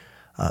a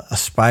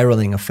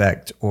spiraling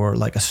effect or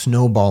like a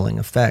snowballing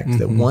effect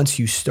that once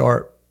you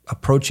start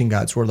approaching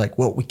God's word, like,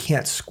 well, we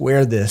can't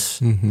square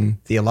this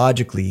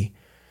theologically.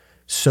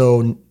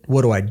 So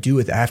what do I do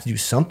with it? I have to do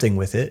something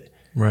with it.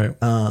 Right.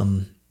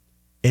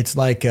 It's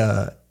like,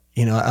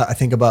 I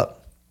think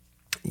about,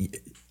 do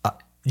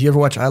you ever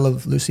watch I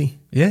Love Lucy?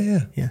 Yeah.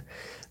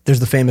 There's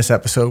the famous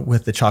episode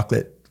with the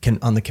chocolate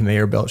on the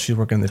conveyor belt. She's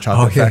working in the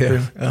chocolate factory.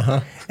 Yeah.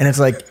 Uh-huh. And it's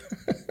like,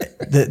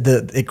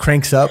 it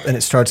cranks up and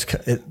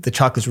the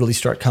chocolates really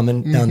start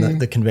coming down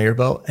the conveyor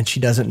belt, and she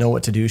doesn't know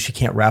what to do. She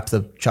can't wrap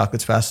the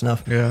chocolates fast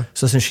enough. Yeah.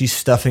 So since she's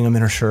stuffing them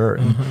in her shirt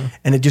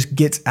and it just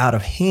gets out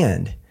of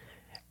hand.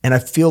 And I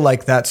feel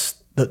like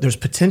there's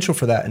potential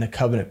for that in a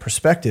covenant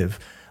perspective,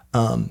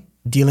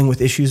 dealing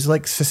with issues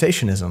like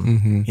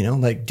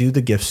cessationism, like do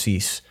the gifts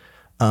cease?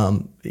 A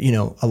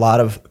lot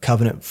of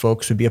covenant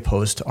folks would be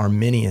opposed to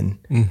Arminian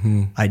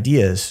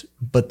ideas,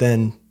 but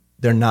then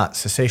they're not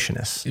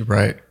cessationists.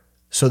 Right.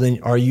 So then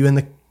are you in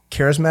the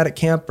charismatic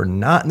camp or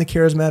not in the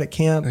charismatic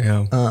camp?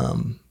 Yeah.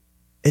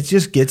 It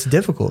just gets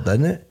difficult,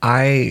 doesn't it?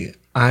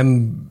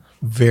 I'm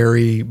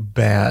very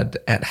bad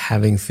at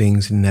having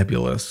things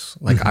nebulous.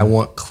 Like I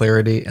want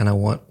clarity and I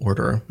want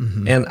order.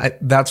 And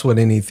that's what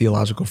any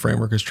theological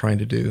framework is trying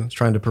to do. It's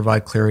trying to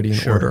provide clarity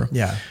and order.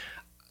 Yeah.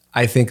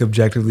 I think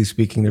objectively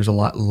speaking, there's a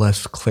lot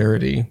less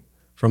clarity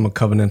from a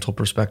covenantal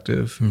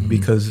perspective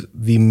because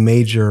the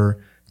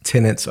major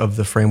tenets of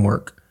the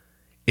framework,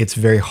 it's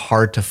very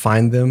hard to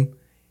find them.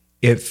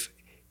 If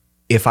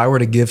I were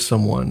to give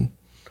someone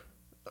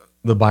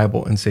the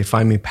Bible and say,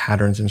 find me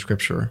patterns in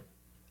Scripture,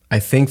 I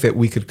think that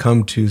we could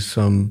come to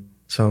some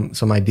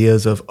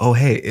ideas of, oh,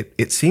 hey,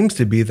 it seems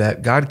to be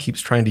that God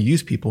keeps trying to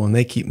use people and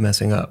they keep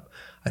messing up.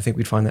 I think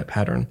we'd find that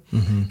pattern.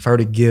 If I were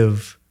to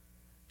give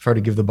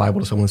the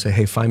Bible to someone and say,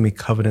 hey, find me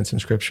covenants in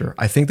Scripture,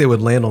 I think they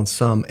would land on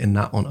some and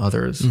not on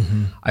others.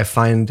 I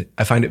find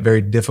it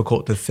very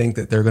difficult to think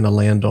that they're going to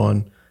land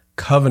on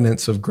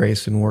covenants of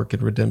grace and work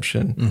and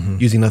redemption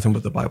using nothing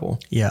but the Bible.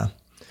 Yeah.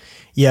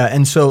 Yeah.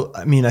 And so,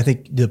 I mean, I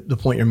think the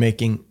point you're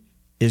making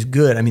is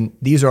good. I mean,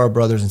 these are our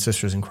brothers and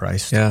sisters in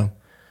Christ. Yeah.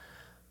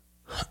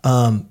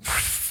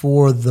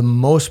 For the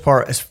most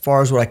part, as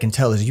far as what I can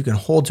tell, is you can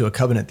hold to a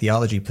covenant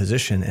theology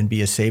position and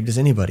be as saved as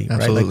anybody,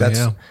 Absolutely, right?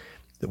 Like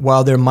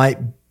while there might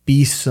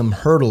be some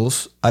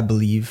hurdles, I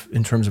believe,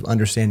 in terms of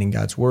understanding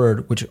God's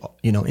word, which,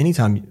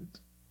 anytime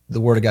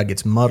the word of God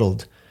gets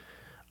muddled,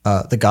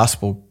 the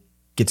gospel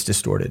gets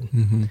distorted.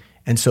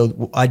 And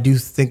so I do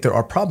think there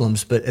are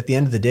problems, but at the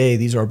end of the day,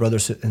 these are our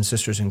brothers and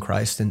sisters in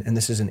Christ, and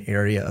this is an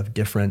area of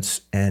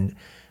difference. And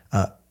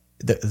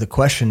the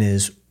question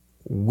is,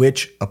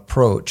 which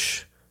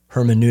approach,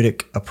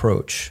 hermeneutic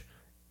approach,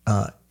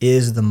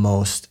 is the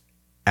most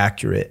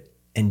accurate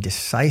and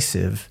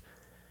decisive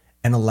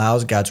and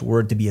allows God's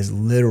word to be as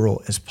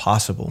literal as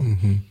possible?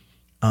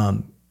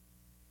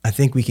 I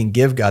think we can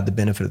give God the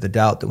benefit of the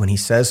doubt that when he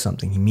says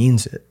something, he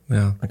means it.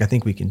 Yeah. Like, I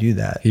think we can do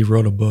that. He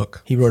wrote a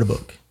book.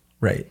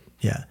 Right.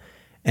 Yeah.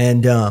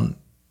 And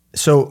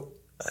so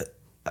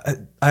I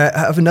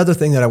have another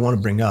thing that I want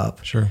to bring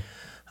up. Sure.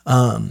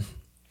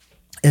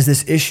 Is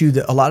this issue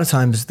that a lot of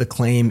times the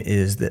claim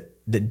is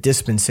that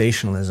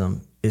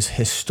dispensationalism is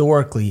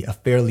historically a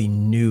fairly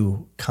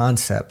new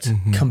concept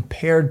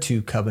compared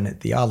to covenant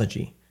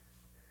theology.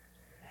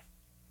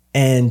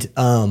 And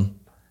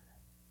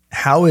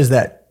how is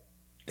that?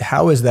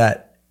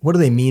 What do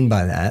they mean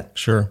by that?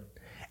 Sure.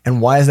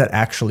 And why is that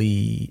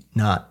actually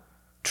not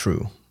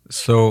true?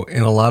 So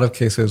in a lot of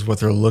cases, what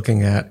they're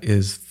looking at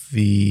is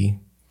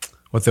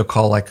what they'll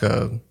call like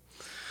a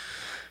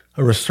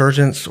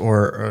resurgence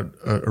or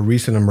a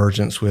recent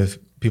emergence with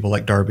people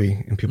like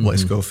Darby and people like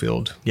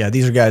Schofield. Yeah,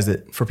 these are guys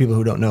that, for people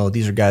who don't know,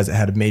 these are guys that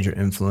had a major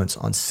influence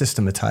on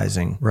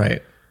systematizing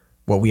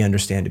what we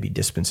understand to be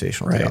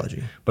dispensational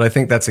theology. But I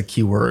think that's a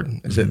key word,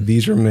 is that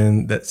these are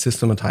men that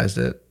systematized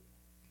it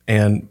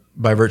and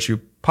by virtue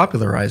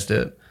popularized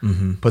it,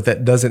 but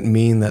that doesn't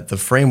mean that the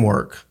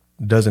framework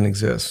doesn't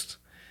exist.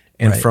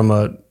 And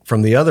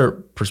from the other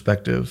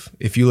perspective,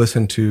 if you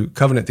listen to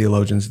covenant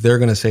theologians, they're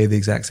going to say the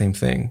exact same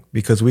thing,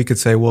 because we could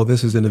say, well,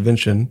 this is an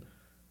invention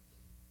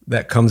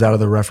that comes out of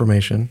the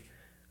Reformation,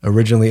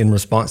 originally in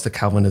response to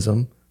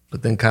Calvinism,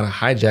 but then kind of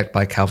hijacked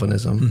by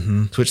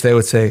Calvinism, to which they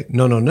would say,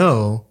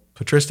 no,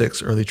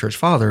 patristics, early church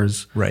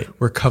fathers,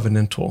 were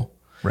covenantal.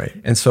 Right.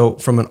 And so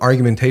from an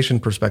argumentation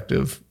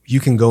perspective, you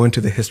can go into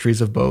the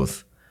histories of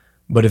both,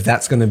 but if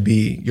that's going to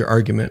be your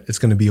argument, it's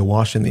going to be a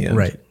wash in the end.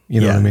 Right.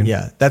 You know what I mean?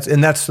 Yeah.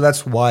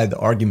 That's why the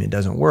argument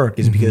doesn't work,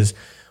 is because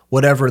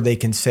whatever they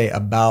can say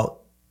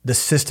about the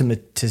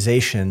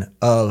systematization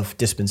of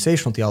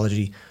dispensational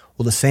theology,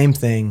 well, the same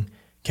thing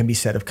can be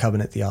said of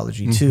covenant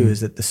theology too,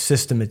 is that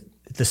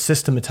the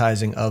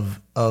systematizing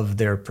of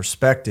their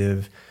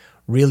perspective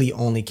really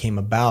only came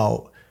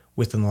about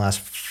within the last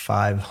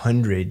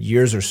 500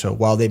 years or so.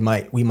 While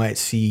we might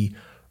see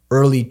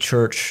early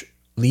church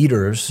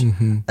leaders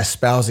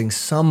espousing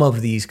some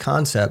of these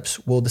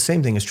concepts, well, the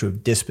same thing is true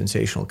of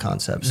dispensational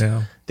concepts.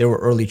 Yeah. There were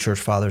early church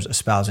fathers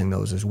espousing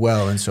those as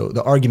well. And so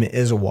the argument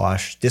is a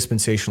wash.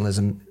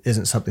 Dispensationalism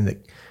isn't something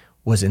that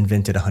was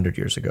invented 100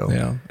 years ago.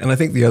 Yeah. And I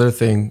think the other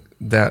thing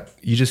that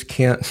you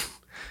can't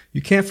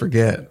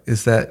forget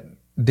is that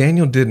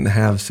Daniel didn't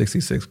have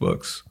 66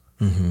 books.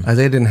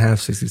 Isaiah didn't have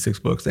 66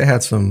 books. They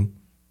had some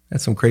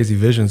crazy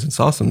visions and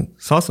saw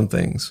some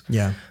things.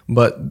 Yeah.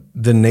 But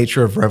the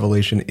nature of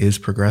revelation is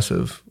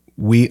progressive.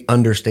 We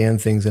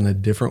understand things in a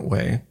different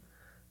way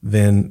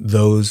than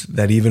those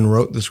that even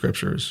wrote the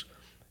scriptures.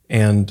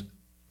 And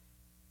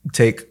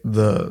take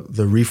the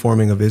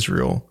reforming of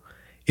Israel.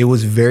 It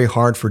was very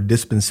hard for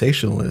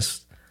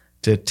dispensationalists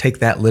to take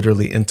that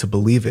literally and to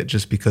believe it,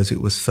 just because it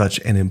was such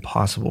an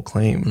impossible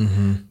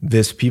claim.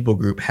 This people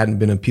group hadn't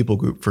been a people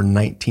group for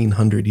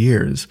 1900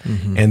 years.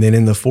 And then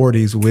in the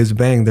 40s, whiz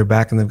bang, they're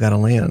back and they've got a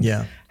land.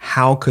 Yeah.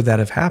 How could that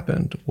have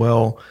happened?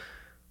 Well,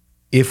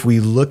 if we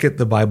look at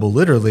the Bible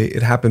literally,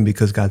 it happened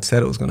because God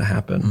said it was going to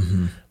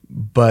happen.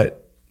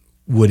 But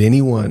would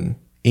anyone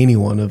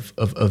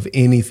of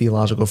any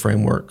theological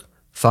framework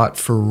thought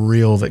for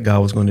real that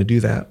God was going to do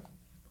that?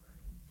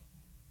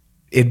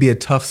 It'd be a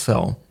tough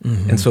sell.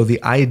 And so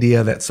the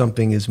idea that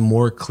something is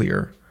more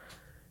clear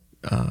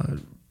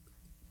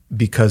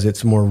because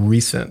it's more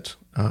recent,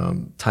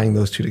 tying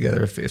those two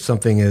together. If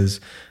something is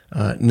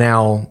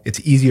now,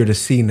 it's easier to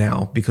see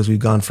now because we've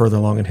gone further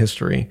along in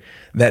history.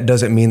 That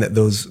doesn't mean that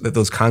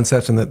those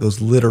concepts and that those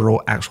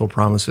literal actual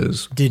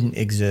promises didn't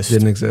exist.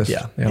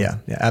 Yeah,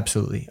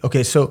 absolutely.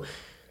 Okay, so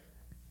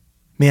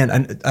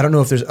man, I don't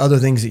know if there's other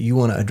things that you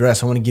want to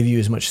address. I want to give you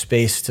as much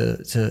space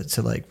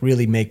to like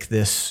really make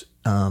this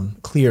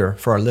clear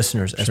for our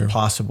listeners as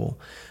possible.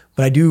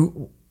 But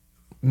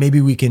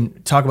maybe we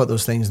can talk about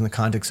those things in the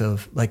context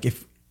of like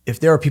if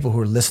there are people who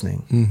are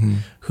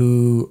listening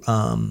who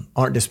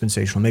aren't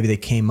dispensational, maybe they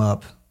came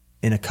up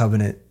in a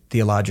covenant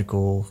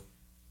theological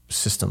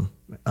system.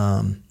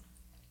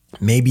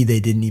 Maybe they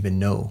didn't even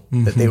know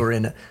that they were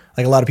in it.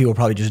 Like a lot of people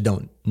probably just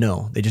don't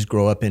know. They just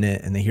grow up in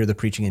it and they hear the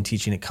preaching and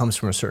teaching. It comes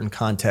from a certain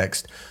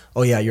context.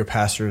 Oh yeah, your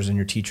pastors and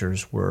your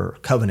teachers were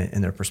covenant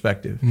in their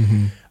perspective.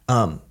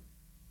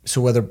 So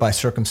whether by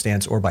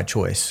circumstance or by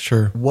choice,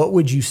 what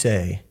would you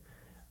say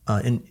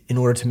in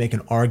order to make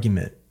an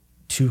argument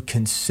to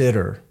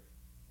consider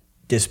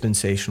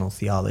dispensational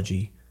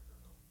theology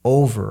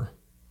over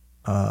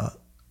a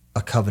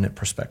covenant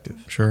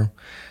perspective?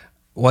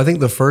 Well, I think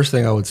the first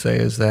thing I would say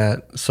is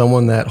that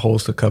someone that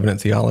holds to covenant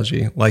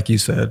theology, like you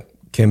said,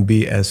 can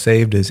be as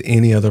saved as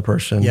any other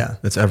person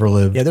that's ever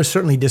lived. Yeah, there's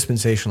certainly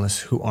dispensationalists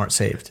who aren't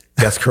saved.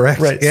 That's correct.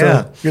 Right.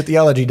 Yeah. So your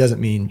theology doesn't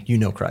mean you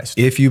know Christ.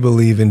 If you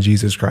believe in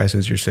Jesus Christ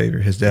as your Savior,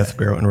 his death,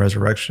 burial, and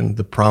resurrection,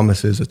 the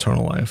promise is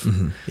eternal life.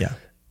 Yeah.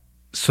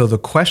 So the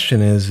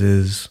question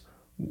is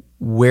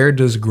where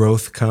does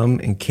growth come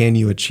and can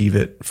you achieve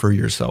it for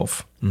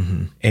yourself?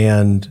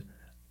 And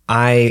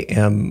I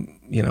am,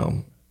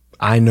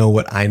 I know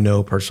what I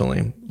know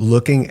personally.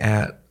 Looking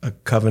at a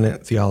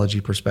covenant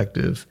theology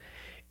perspective,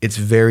 it's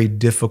very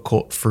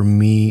difficult for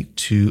me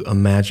to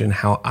imagine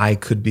how I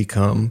could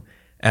become,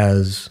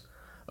 as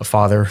a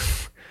father,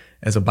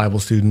 as a Bible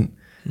student,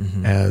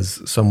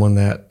 as someone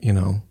that,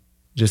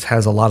 just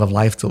has a lot of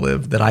life to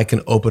live, that I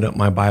can open up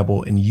my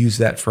Bible and use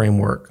that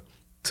framework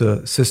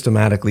to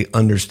systematically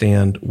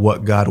understand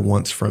what God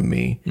wants from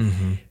me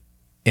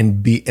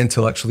and be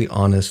intellectually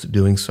honest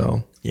doing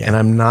so. Yeah. And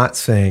I'm not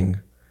saying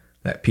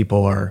that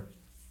people are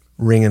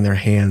wringing their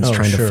hands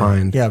trying to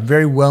find. Yeah,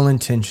 very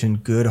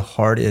well-intentioned,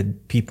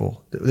 good-hearted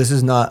people. This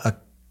is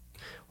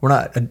we're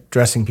not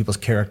addressing people's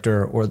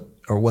character or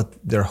what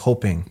they're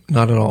hoping.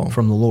 Not at all.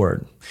 From the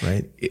Lord,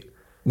 right?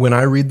 When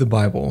I read the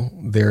Bible,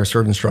 there are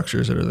certain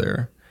structures that are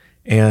there.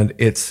 And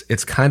it's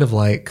kind of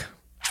like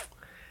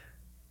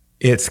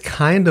if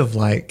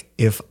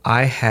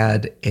I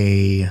had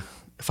a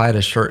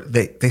shirt,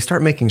 they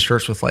start making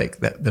shirts with like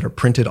that are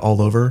printed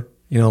all over.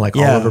 All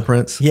over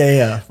prints.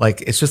 Yeah.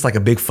 Like it's just like a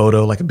big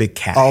photo, like a big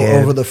cat all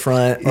head. over the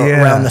front,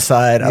 around the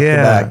side, up the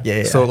back.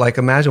 Yeah. So like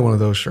imagine one of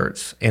those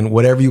shirts and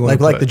whatever you want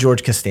to like the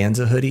George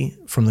Costanza hoodie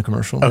from the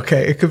commercial.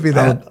 Okay, it could be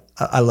that.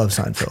 I love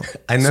Seinfeld.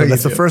 I know. So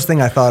that's the first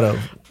thing I thought of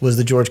was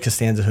the George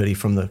Costanza hoodie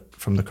from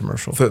the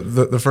commercial. So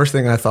the first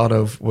thing I thought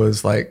of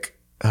was like,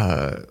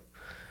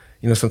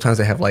 sometimes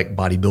they have like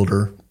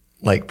bodybuilder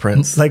like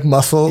prints, like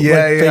muscle,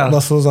 fake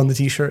muscles on the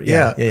t-shirt.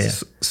 Yeah.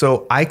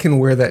 So I can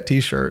wear that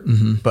t-shirt,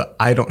 but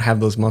I don't have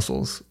those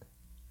muscles.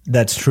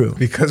 That's true.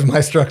 Because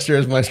my structure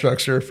is my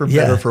structure, for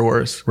better or for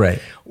worse.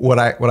 Right. What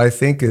I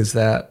think is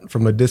that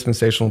from a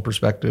dispensational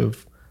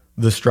perspective,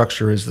 the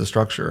structure is the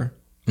structure.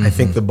 I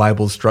think the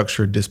Bible's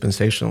structured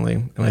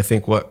dispensationally. And I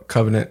think what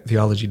covenant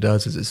theology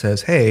does is it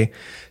says, hey,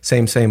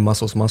 same,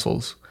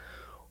 muscles.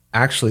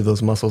 Actually,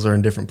 those muscles are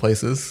in different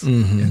places,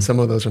 and some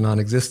of those are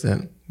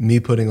non-existent. Me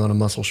putting on a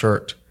muscle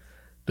shirt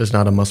does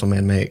not a muscle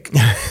man make.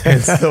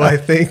 And so I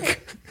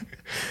think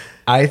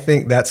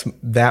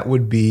that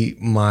would be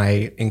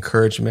my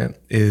encouragement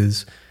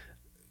is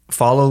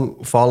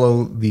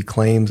follow the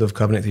claims of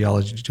covenant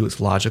theology to its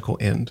logical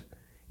end.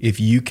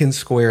 If you can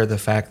square the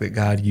fact that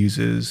God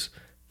uses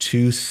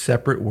two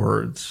separate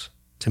words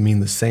to mean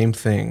the same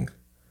thing,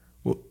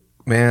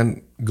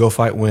 man, go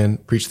fight, win,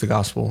 preach the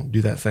gospel,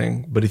 do that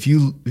thing. But if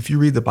you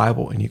read the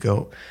Bible and you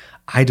go,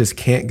 I just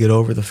can't get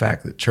over the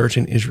fact that church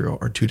and Israel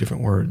are two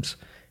different words.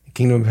 The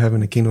kingdom of heaven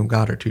and the kingdom of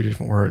God are two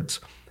different words.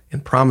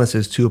 And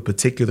promises to a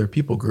particular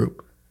people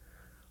group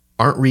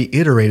aren't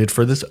reiterated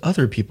for this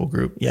other people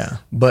group. Yeah.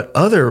 But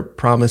other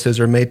promises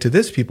are made to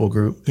this people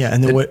group. Yeah.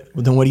 And then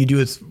what do you do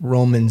with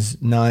Romans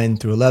 9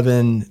 through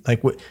 11?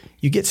 Like what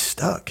you get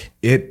stuck.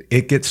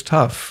 It gets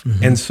tough.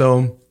 Mm-hmm. And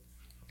so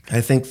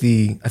I think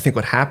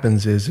what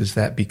happens is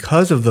that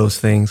because of those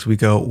things, we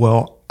go,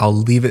 well, I'll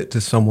leave it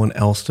to someone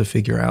else to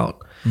figure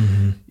out.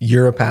 Mm-hmm.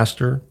 You're a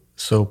pastor,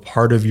 so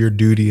part of your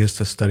duty is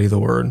to study the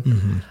word.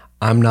 Mm-hmm.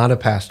 I'm not a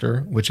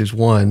pastor, which is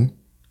one,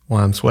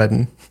 why I'm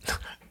sweating.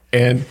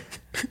 And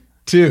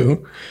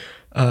two,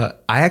 I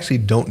actually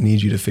don't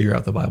need you to figure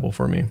out the Bible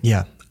for me.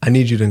 Yeah. I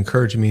need you to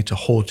encourage me to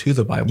hold to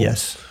the Bible.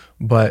 Yes.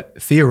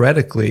 But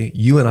theoretically,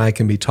 you and I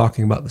can be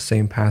talking about the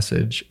same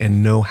passage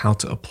and know how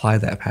to apply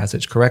that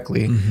passage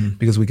correctly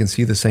because we can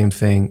see the same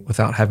thing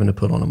without having to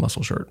put on a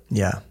muscle shirt.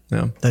 Yeah.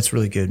 That's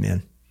really good,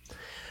 man.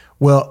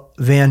 Well,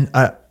 Van,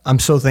 I'm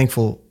so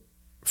thankful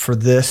for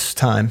this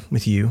time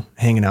with you,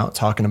 hanging out,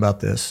 talking about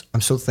this.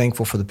 I'm so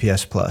thankful for the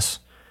PS Plus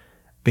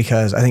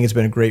because I think it's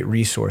been a great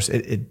resource.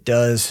 It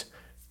does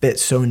fit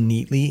so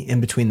neatly in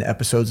between the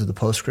episodes of the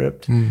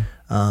postscript.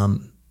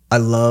 I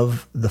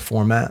love the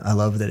format. I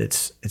love that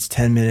it's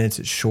 10 minutes,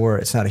 it's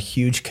short, it's not a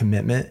huge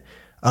commitment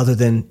other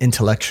than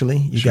intellectually.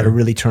 You got to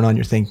really turn on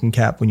your thinking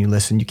cap when you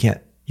listen. You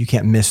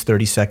can't miss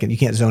 30 seconds. You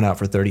can't zone out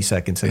for 30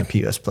 seconds in a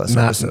PS Plus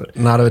episode.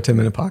 Not a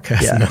 10-minute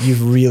podcast. Yeah, no.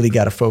 You've really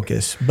got to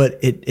focus. But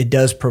it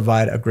does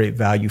provide a great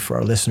value for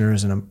our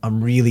listeners, and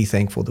I'm really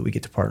thankful that we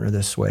get to partner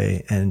this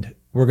way. And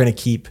we're going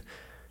to keep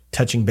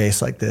touching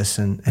base like this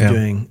and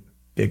doing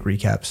big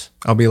recaps.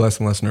 I'll be less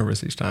and less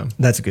nervous each time.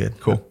 That's good.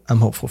 Cool. I'm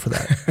hopeful for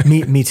that.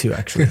 Me too,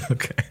 actually.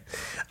 Okay.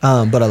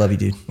 But I love you,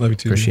 dude. Love you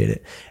too. Appreciate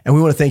it. And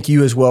we want to thank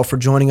you as well for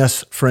joining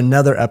us for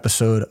another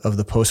episode of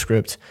the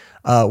Postscript.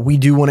 We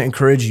do want to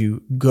encourage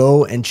you,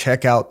 go and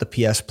check out the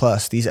PS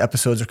Plus. These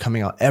episodes are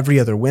coming out every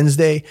other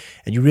Wednesday,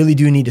 and you really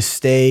do need to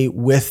stay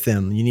with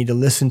them. You need to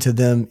listen to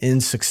them in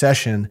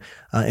succession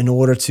in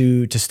order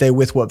to stay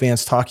with what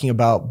Van's talking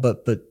about.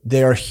 But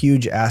they are a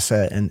huge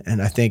asset and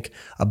I think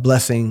a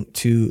blessing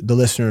to the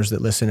listeners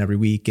that listen every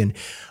week. And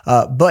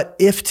but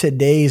if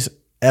today's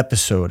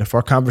episode, if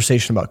our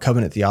conversation about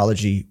covenant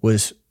theology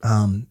was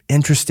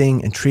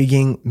interesting,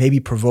 intriguing, maybe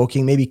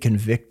provoking, maybe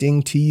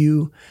convicting to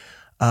you,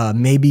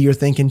 maybe you're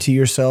thinking to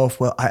yourself,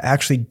 well, I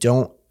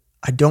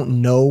don't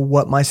know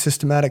what my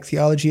systematic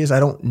theology is. I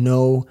don't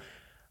know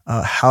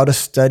how to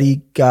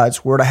study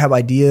God's word. I have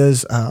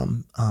ideas.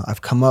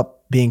 I've come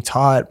up being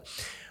taught,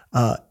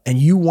 and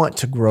you want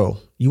to grow.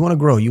 You want to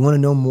grow. You want to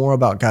know more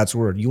about God's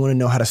word. You want to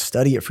know how to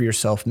study it for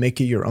yourself,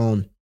 make it your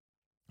own.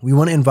 We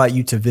want to invite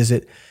you to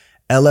visit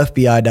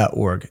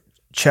lfbi.org.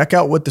 Check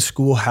out what the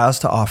school has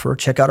to offer.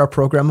 Check out our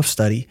program of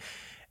study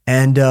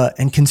and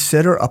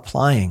consider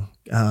applying.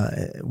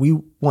 We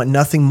want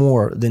nothing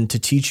more than to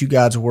teach you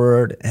God's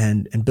word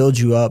and build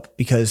you up,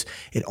 because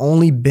it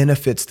only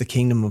benefits the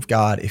kingdom of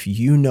God if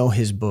you know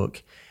his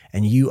book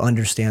and you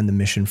understand the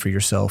mission for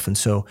yourself. And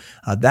so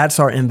that's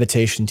our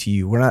invitation to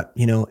you. We're not,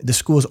 the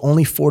school is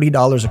only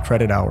 $40 a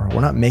credit hour.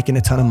 We're not making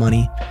a ton of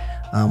money.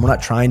 We're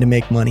not trying to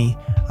make money.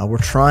 We're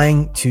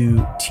trying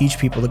to teach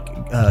people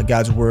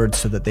God's word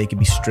so that they can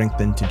be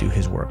strengthened to do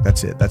his work.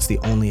 That's it. That's the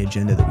only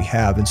agenda that we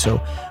have. And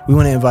so we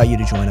want to invite you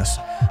to join us.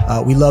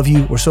 We love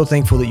you. We're so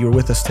thankful that you were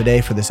with us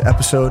today for this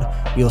episode.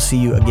 We'll see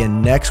you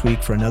again next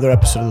week for another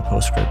episode of the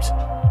Postscript.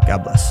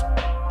 God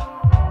bless.